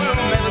know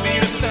it'll never be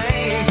the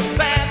same.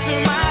 Back to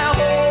my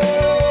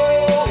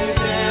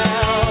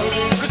hometown,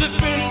 'cause it's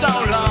been so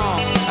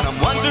long, and I'm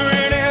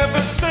wondering if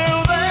it's still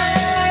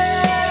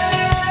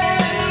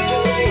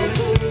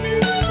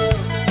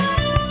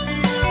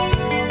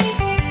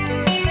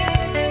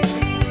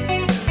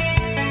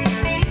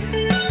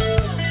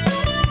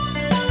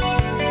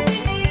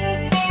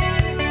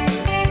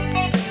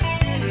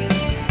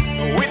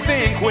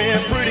we're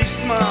pretty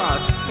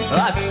smart,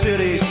 us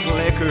city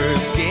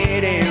slickers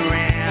get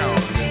around.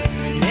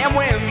 And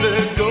when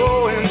the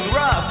going's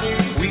rough,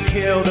 we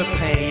kill the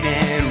pain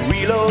and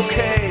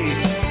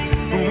relocate.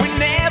 We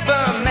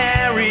never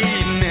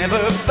married,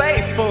 never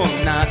faithful,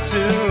 not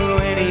to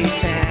any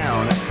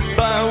town.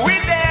 But we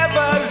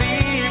never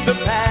leave the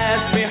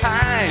past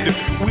behind,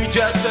 we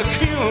just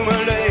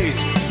accumulate.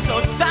 So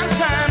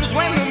sometimes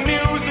when the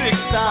music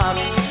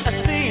stops, I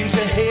seem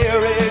to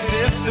hear a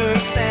distant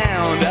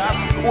sound of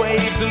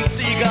waves and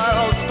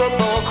seagulls,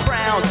 football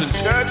crowds and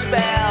church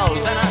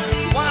bells. And I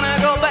wanna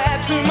go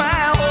back to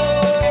my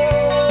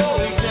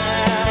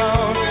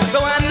hometown,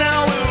 though I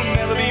know it'll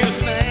never be the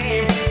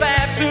same.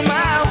 Back to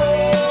my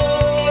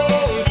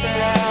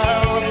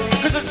hometown,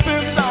 'cause it's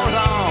been so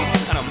long,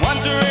 and I'm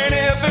wondering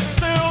if it's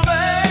still there.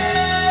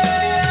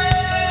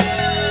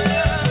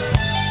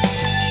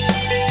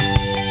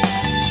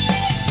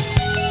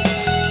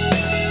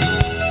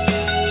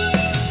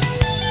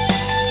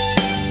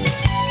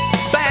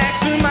 Back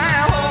to my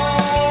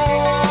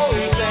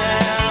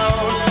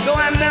hometown, though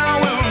I know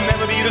it'll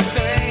never be the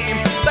same.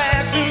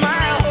 Back to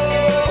my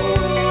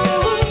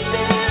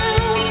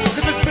hometown,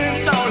 'cause it's been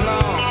so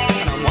long,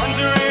 and I'm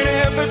wondering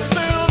if it's still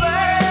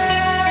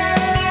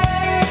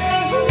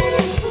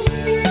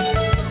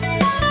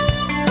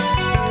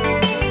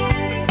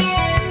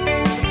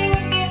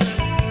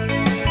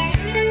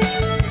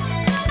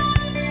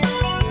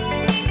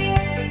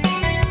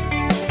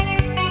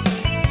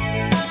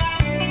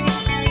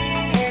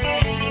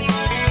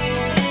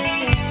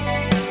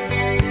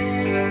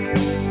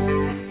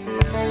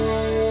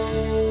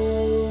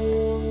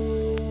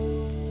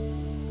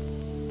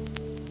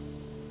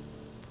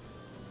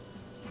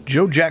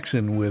Joe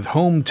Jackson with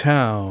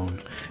Hometown.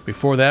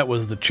 Before that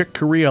was the Chick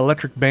Corea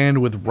Electric Band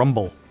with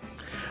Rumble.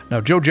 Now,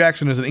 Joe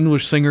Jackson is an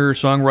English singer,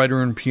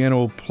 songwriter, and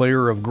piano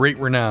player of great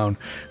renown,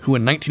 who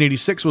in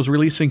 1986 was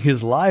releasing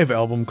his live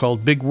album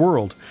called Big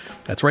World.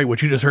 That's right,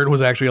 what you just heard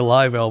was actually a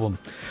live album.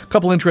 A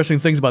couple interesting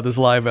things about this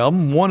live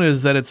album. One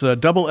is that it's a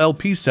double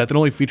LP set that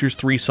only features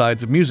 3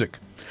 sides of music.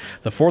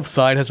 The 4th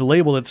side has a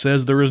label that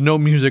says there is no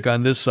music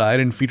on this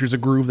side and features a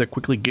groove that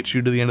quickly gets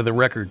you to the end of the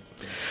record.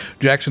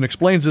 Jackson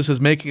explains this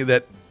as making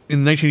that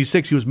in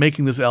 1986, he was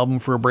making this album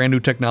for a brand new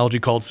technology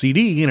called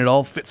CD, and it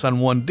all fits on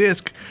one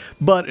disc,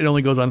 but it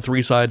only goes on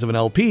 3 sides of an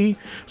LP,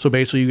 so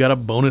basically you got a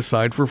bonus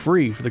side for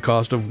free for the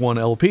cost of 1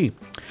 LP.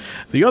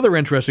 The other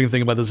interesting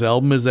thing about this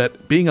album is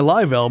that, being a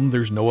live album,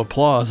 there's no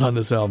applause on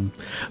this album.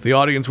 The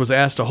audience was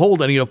asked to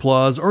hold any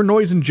applause or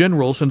noise in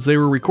general since they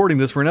were recording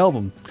this for an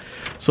album.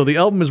 So the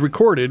album is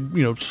recorded,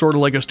 sort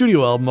of like a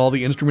studio album, all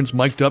the instruments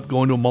mic'd up,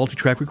 going to a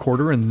multi-track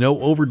recorder, and no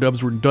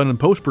overdubs were done in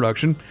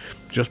post-production.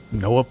 Just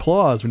no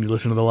applause when you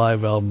listen to the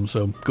live album,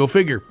 so go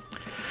figure.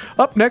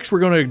 Up next, we're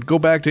going to go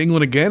back to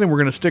England again, and we're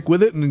going to stick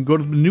with it and go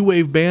to the new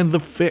wave band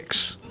The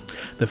Fix.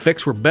 The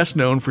Fix were best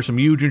known for some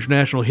huge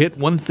international hit,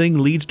 One Thing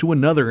Leads to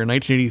Another, in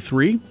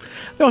 1983.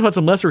 They also had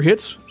some lesser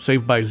hits,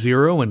 Saved by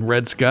Zero and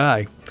Red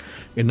Sky.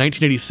 In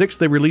 1986,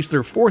 they released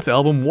their 4th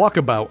album,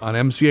 Walkabout, on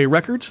MCA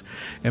Records,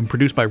 and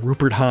produced by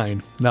Rupert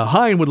Hine. Now,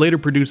 Hine would later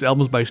produce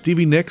albums by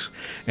Stevie Nicks,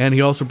 and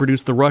he also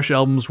produced the Rush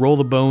albums Roll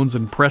the Bones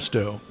and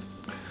Presto.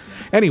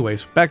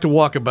 Anyways, back to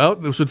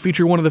Walkabout. This would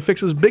feature one of the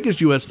Fix's biggest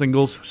U.S.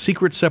 singles,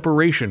 Secret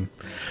Separation.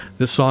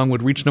 This song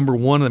would reach number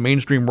 1 on the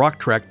mainstream rock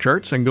track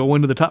charts and go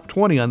into the top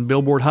 20 on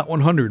Billboard Hot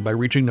 100 by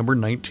reaching number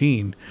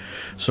 19.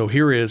 So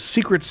here is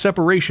Secret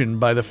Separation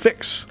by The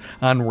Fix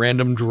on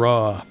Random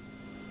Draw.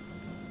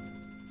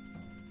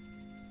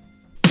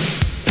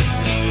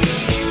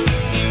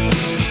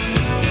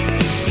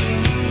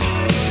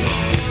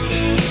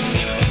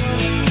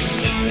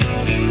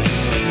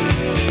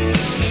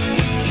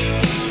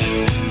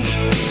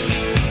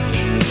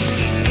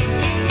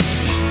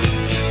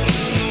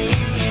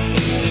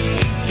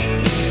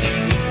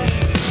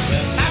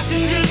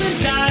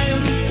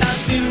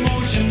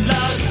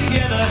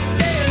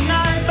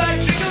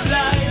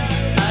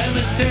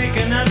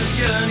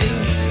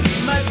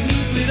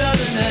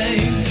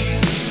 names.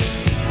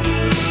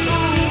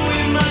 We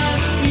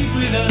must speak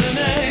with other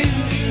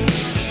names.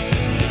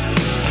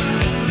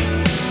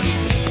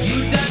 You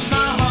touched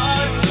my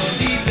heart so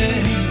deeply.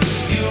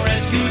 You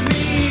rescued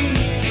me.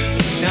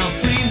 Now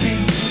free me.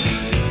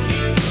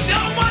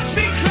 Don't watch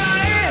me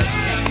cry.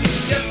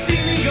 Just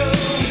see me go.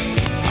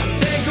 I'll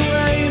take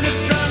away the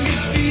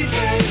strongest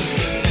feelings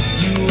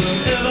you will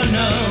ever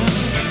know.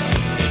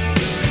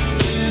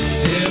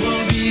 There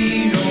will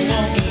be no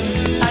more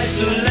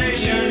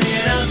isolation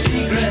in our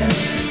secret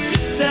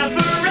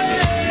separation.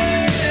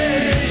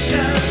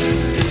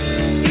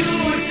 You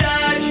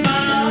touched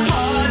my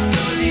heart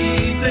so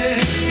deeply.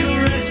 You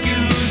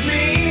rescued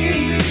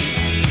me.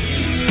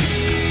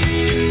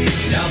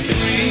 Now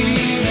free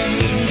me.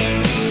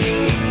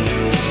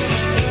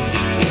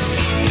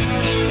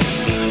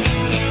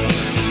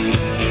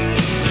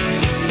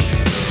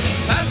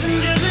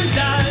 Passengers in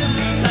time,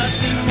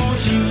 lost in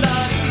motion,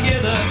 locked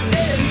together.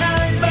 Day and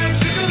night by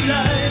trick of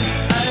light.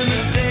 I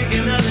must take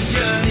another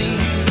journey.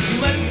 You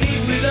must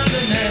speak with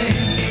other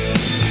names.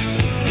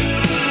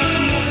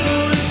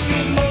 If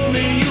you hold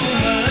me, you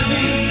hurt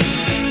me.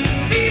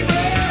 Be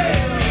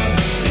brave.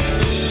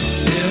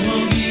 There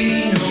will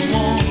be no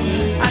more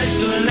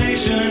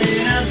isolation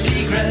in our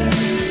secret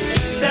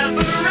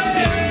separation.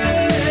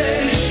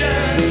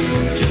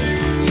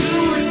 You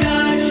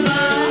touched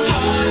my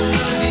heart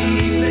so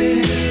deeply.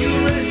 You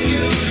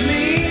rescued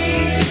me.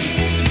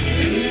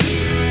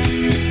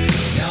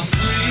 Now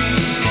free.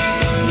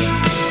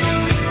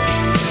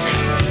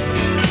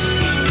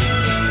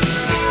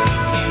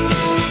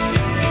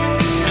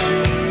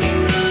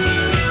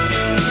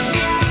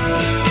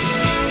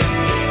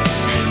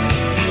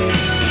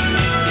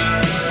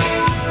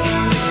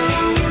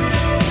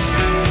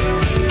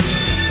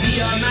 We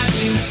are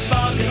matching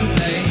spark and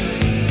flame.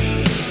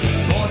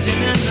 Caught in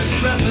endless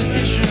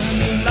repetition.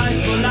 Life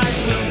for life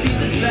will be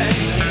the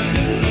same.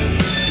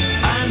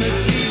 I'm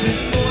asleep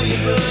before you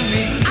burn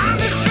me. I'm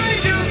the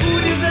stranger who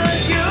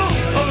deserts you.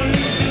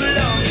 Only to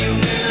love you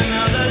in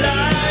another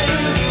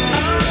life.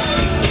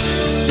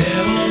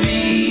 There will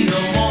be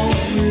no more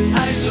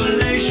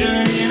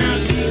isolation in our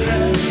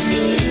secret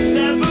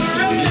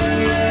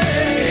separation.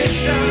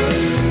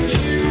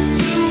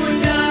 You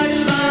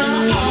touched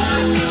my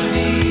heart so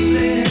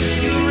deeply.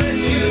 You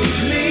rescued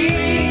me.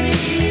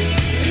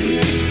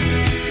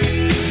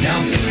 Now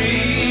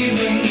free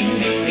me.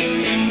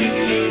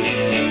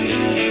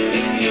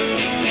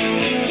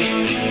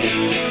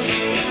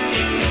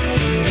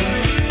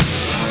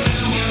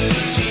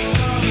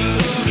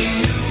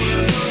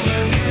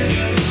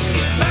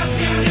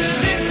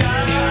 Passengers in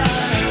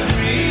time,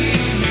 free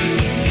me.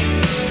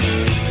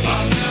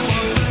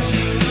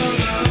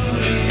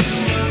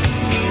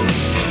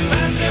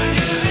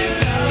 Passengers in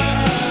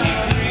time,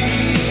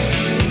 free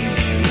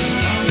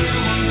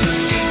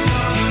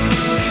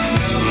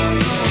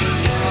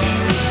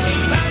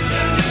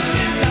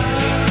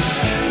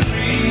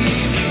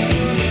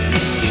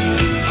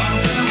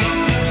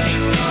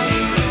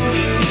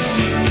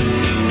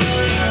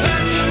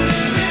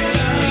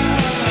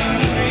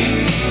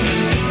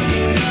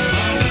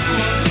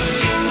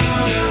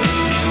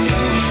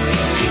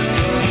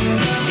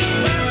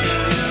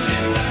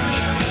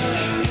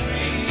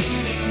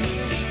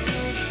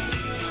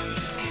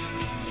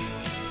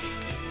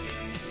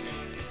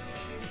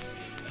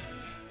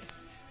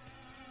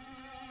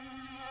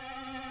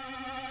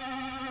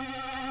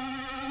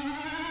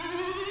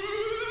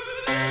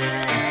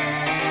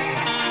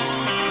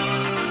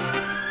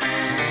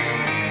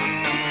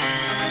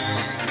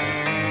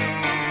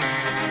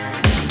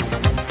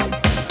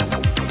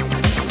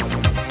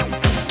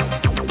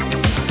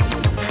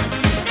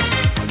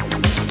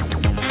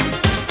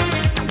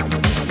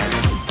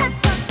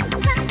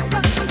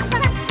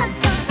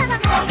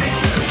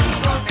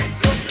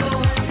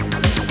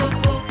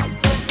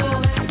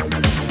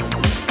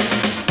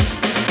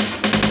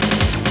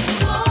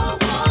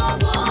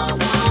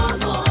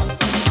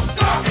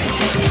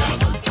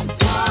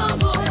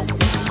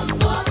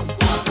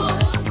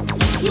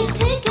You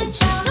take a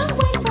child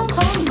away from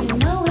home, you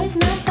know it's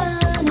not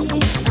funny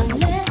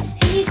unless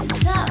he's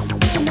tough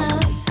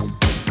enough.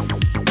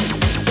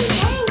 He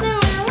hangs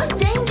around with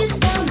dangerous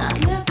found, not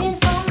looking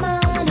for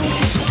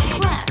money.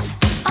 Scraps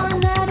are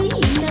not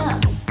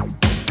enough.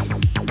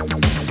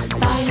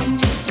 Fighting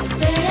just to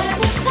stay at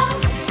the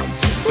top.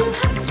 Too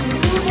hot to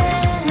cool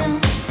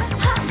down,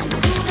 hot to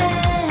cool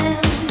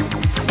down.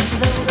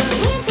 Though the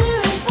winter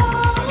is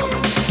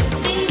falling, the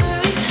fever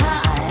is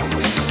high.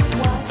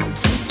 What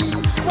to do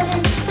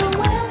when the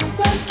weather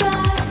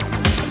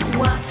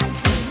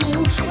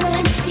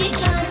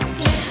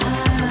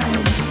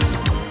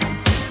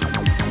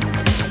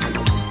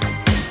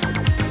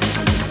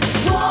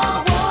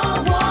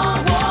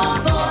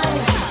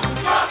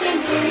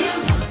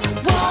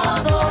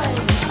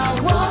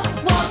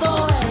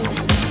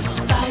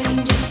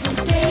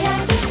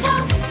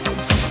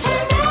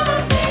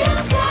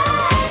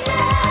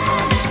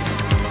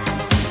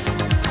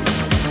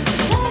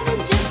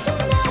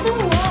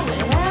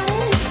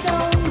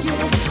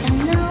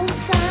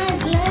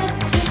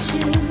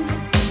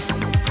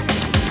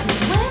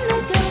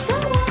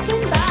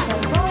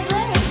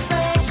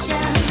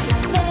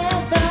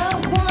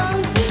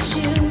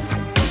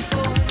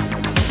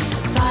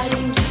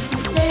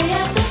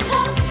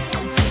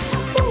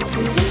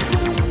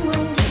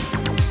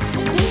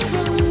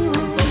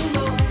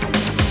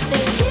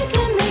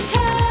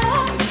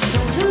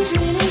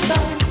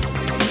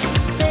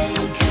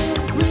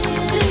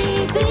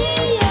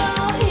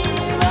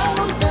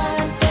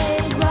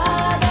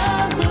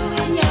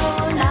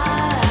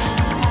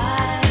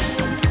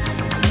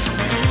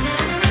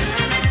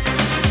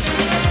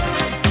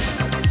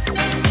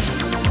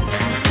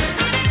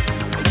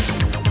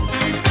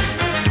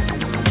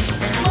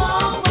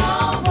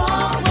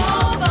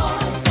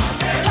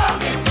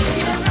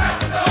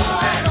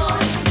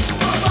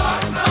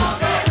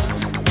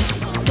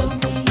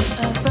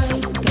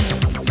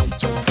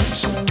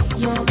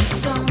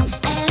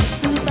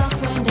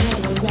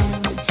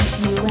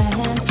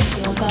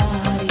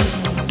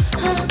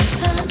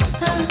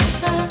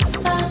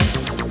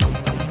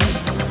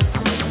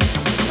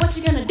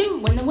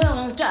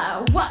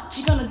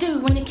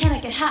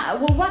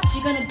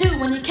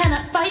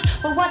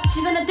what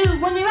you gonna do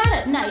when you're out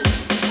at night?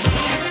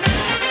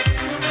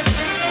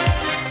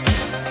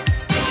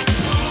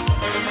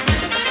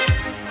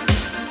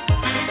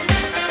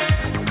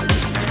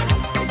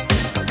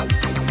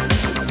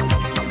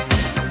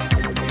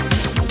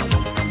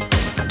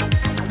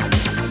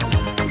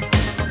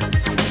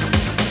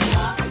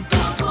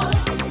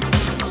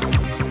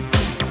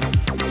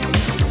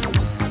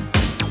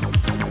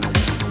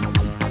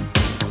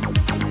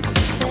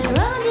 They're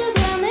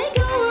underground, they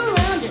go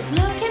around just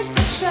looking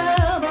for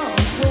trouble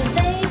where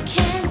they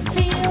can't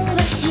feel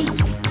the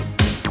heat.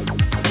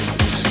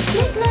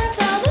 Flick knives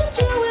out the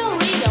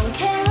jewelry, don't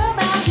care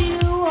about you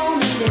or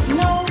me. There's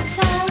no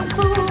time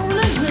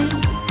foolery.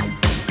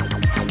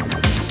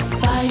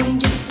 Fighting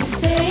just to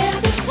stay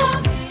at the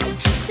top.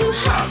 Too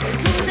hot to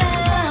cool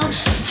down,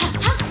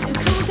 hot to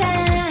cool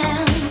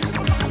down.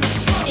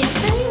 If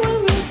they were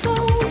real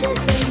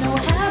soldiers, they know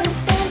how to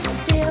stand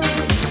still.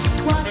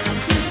 What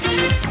to do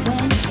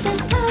when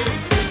there's time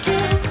to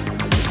kill.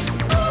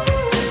 Over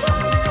and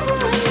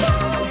over and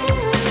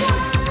over and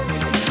on.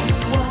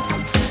 What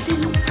to do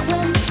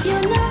when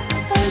you're not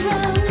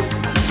around.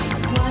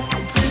 What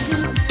to do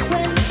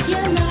when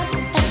you're not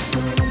at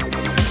school.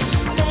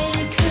 They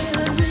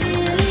could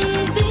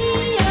really be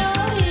your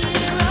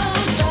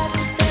heroes, but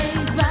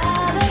they'd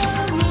rather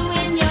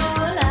ruin your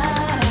lives.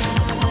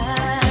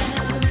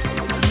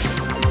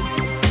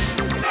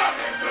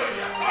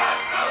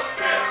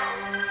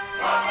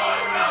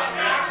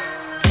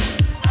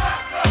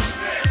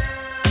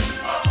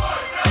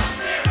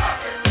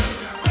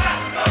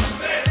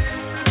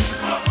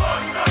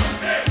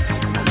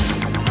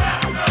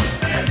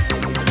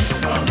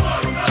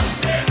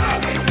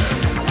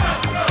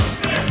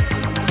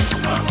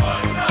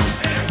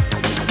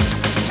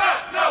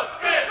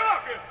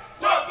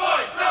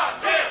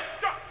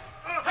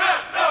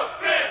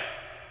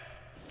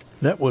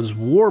 That was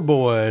War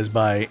Boys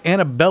by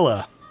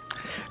Annabella.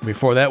 And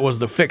before that was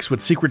The Fix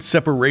with Secret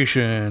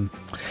Separation.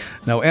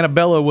 Now,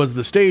 Annabella was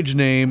the stage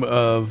name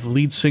of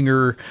lead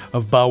singer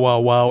of Bow Wow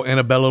Wow,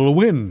 Annabella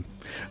Lewin.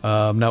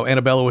 Now,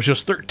 Annabella was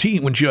just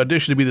 13 when she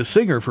auditioned to be the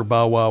singer for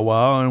Bow Wow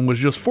Wow and was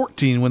just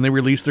 14 when they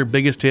released their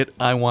biggest hit,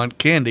 I Want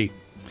Candy.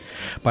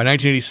 By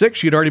 1986,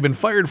 she had already been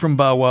fired from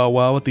Bow Wow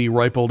Wow at the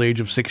ripe old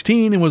age of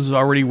 16 and was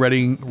already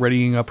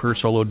readying up her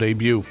solo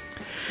debut.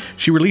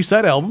 She released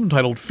that album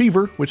titled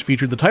Fever, which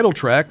featured the title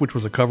track, which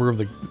was a cover of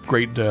the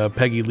great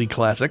Peggy Lee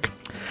classic.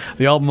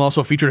 The album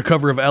also featured a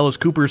cover of Alice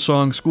Cooper's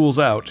song School's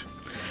Out.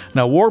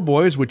 Now, War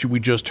Boys, which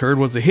we just heard,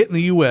 was a hit in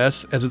the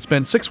U.S. as it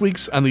spent 6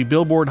 weeks on the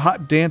Billboard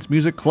Hot Dance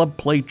Music Club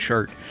Play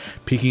chart,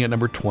 peaking at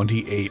number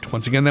 28.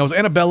 Once again, that was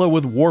Annabella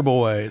with War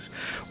Boys.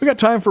 We got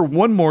time for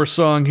one more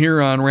song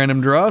here on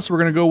Random Draw, so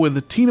we're going to go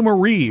with Tina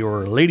Marie,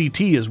 or Lady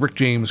T as Rick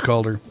James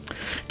called her.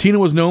 Tina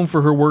was known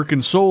for her work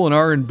in soul and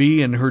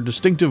R&B and her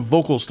distinctive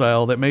vocal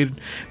style that made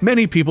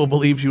many people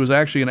believe she was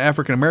actually an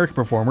African-American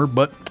performer,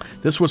 but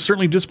this was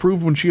certainly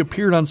disproved when she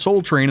appeared on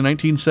Soul Train in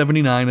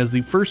 1979 as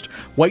the first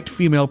white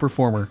female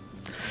performer.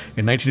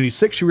 In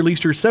 1986, she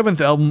released her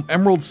seventh album,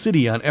 Emerald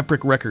City, on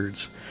Epic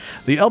Records.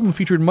 The album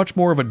featured much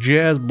more of a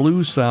jazz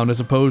blues sound as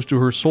opposed to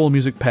her soul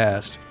music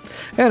past.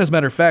 And as a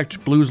matter of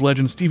fact, blues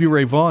legend Stevie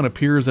Ray Vaughan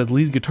appears as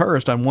lead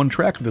guitarist on one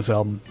track of this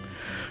album.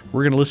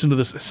 We're going to listen to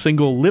this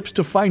single, Lips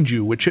to Find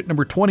You, which hit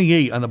number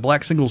 28 on the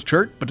Black Singles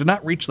chart, but did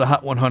not reach the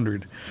Hot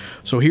 100.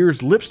 So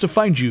here's Lips to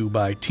Find You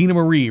by Tina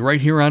Marie,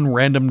 right here on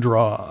Random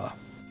Draw.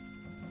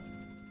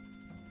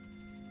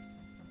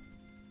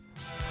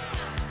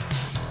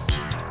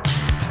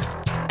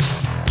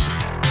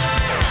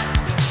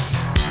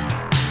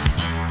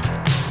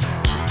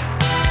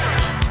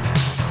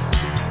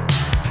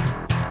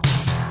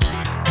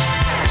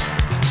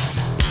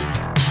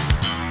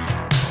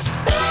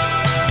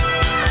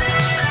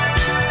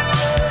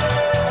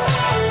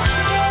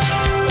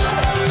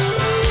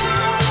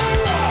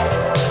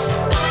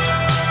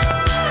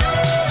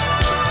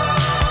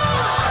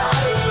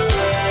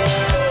 Lips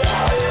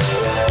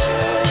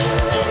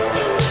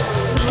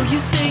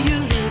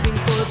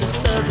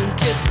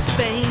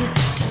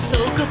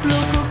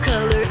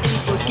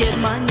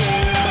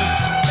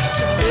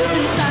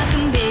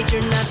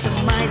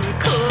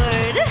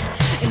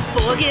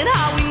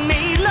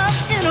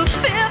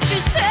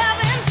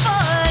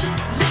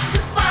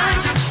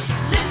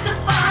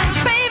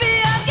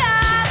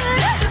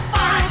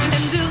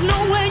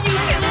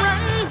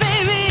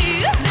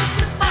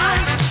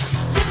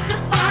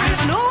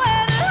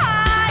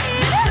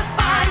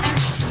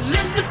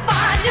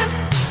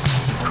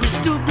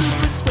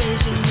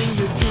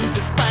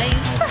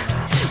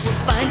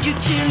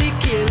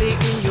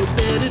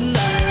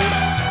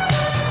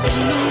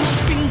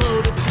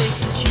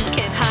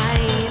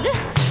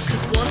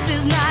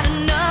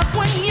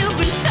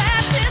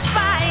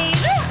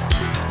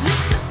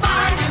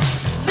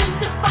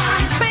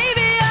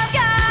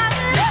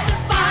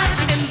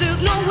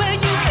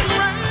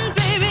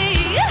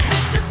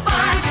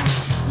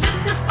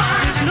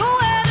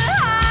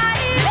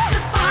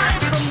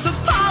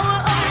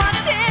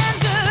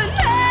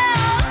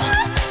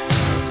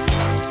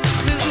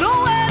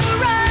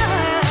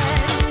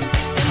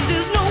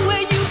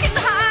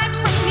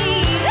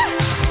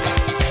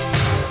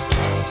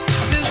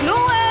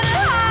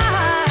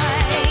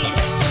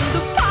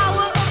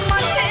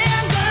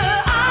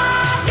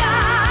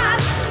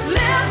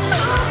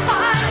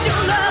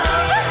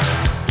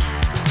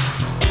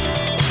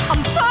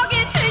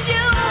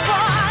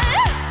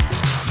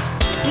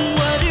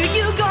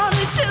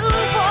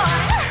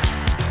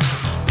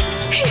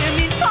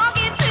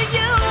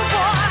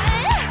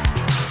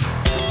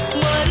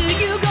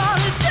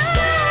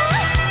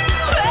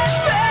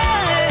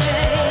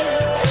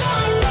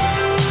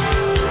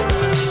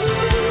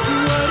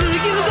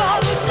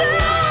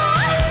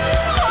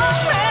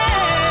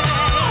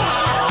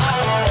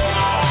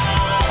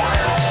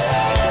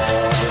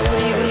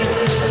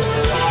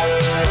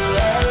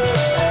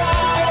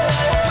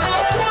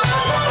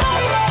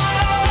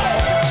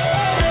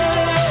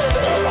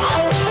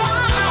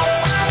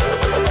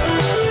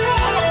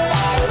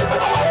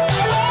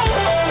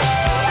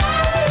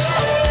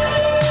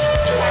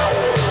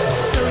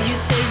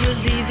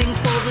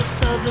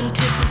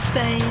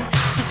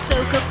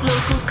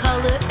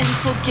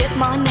forget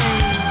my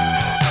name.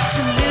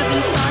 To live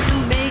inside the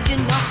major,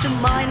 not the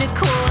minor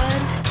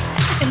chord.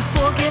 And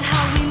forget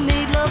how we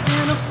made love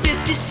in a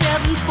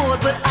 57 Ford.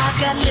 But I've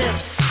got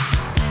lips.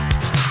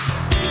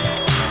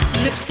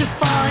 Lips to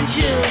find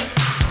you.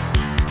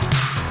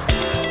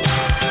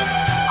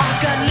 I've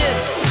got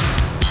lips.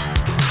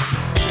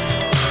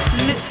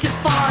 Lips to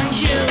find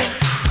you.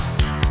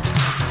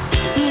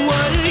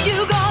 What are you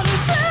gonna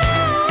do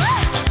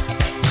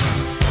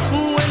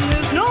when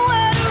there's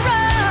nowhere to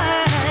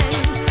run?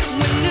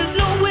 When there's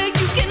nowhere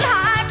you can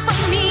hide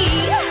from me?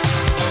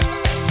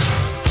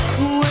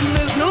 When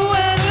there's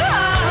nowhere to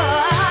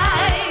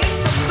hide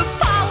from the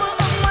power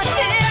of my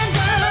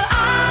tender.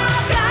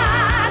 I've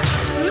got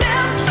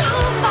lips to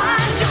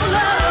find your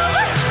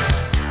love.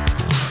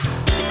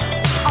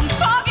 I'm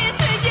talking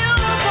to you,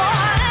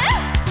 boy.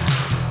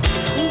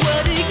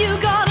 What are you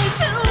gonna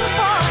do,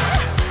 boy?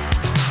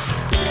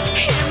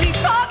 Hear me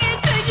talking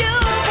to you,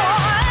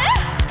 boy.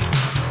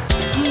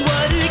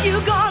 What are you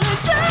gonna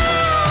do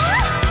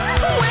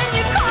when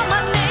you call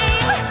my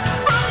name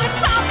from the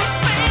south of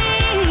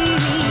Spain?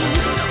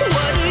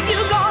 What are you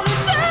gonna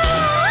do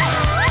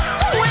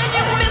when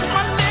you miss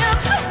my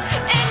lips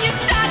and you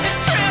start to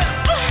trip?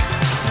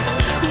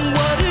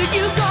 What are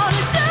you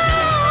gonna do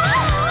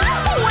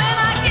when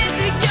I get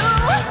to you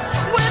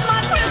with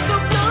my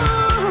crystal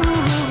blue?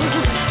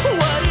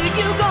 What are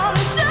you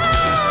gonna do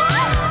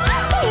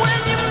when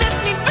you miss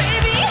me,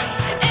 baby,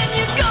 and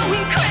you're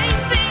going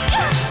crazy?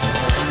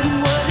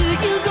 What are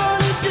you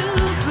gonna do,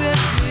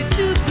 baby,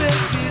 do,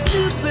 baby,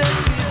 do,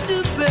 baby, do,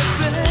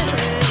 baby?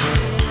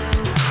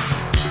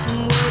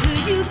 What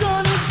are you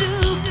gonna do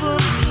for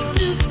me,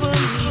 do for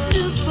me,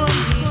 do for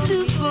me, do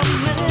for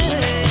me?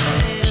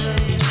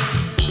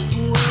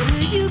 What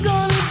are you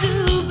gonna do,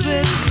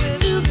 baby,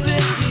 do,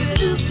 baby,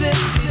 do,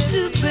 baby,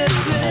 do,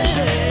 baby?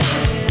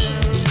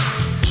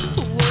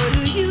 What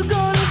are you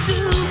gonna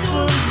do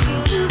for me,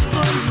 do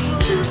for me,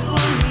 do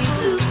for me,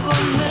 do for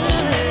me?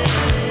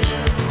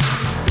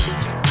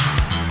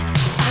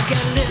 I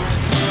got lips,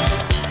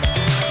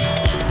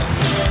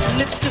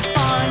 lips to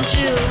find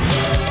you.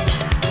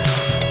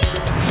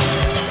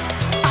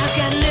 I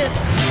got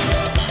lips,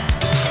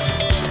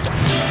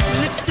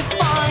 lips to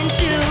find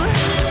you.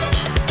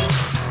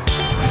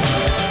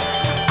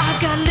 I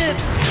got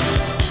lips,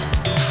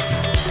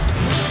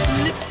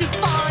 lips to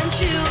find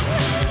you.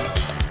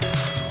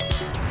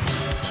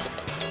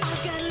 I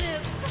got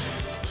lips.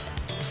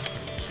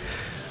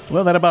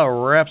 Well, that about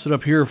wraps it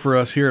up here for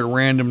us here at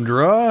Random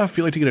Draw. If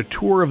you'd like to get a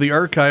tour of the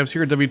archives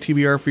here at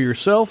WTBR for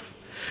yourself,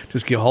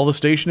 just call the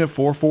station at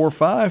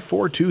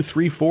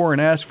 445-4234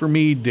 and ask for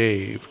me,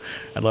 Dave.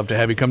 I'd love to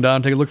have you come down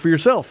and take a look for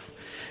yourself.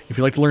 If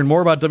you'd like to learn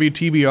more about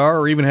WTBR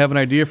or even have an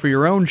idea for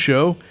your own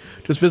show,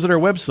 just visit our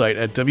website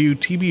at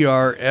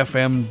WTBRFM.com.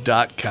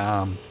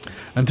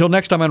 Until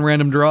next time on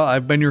Random Draw,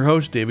 I've been your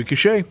host, David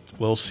Cachet.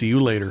 We'll see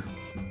you later.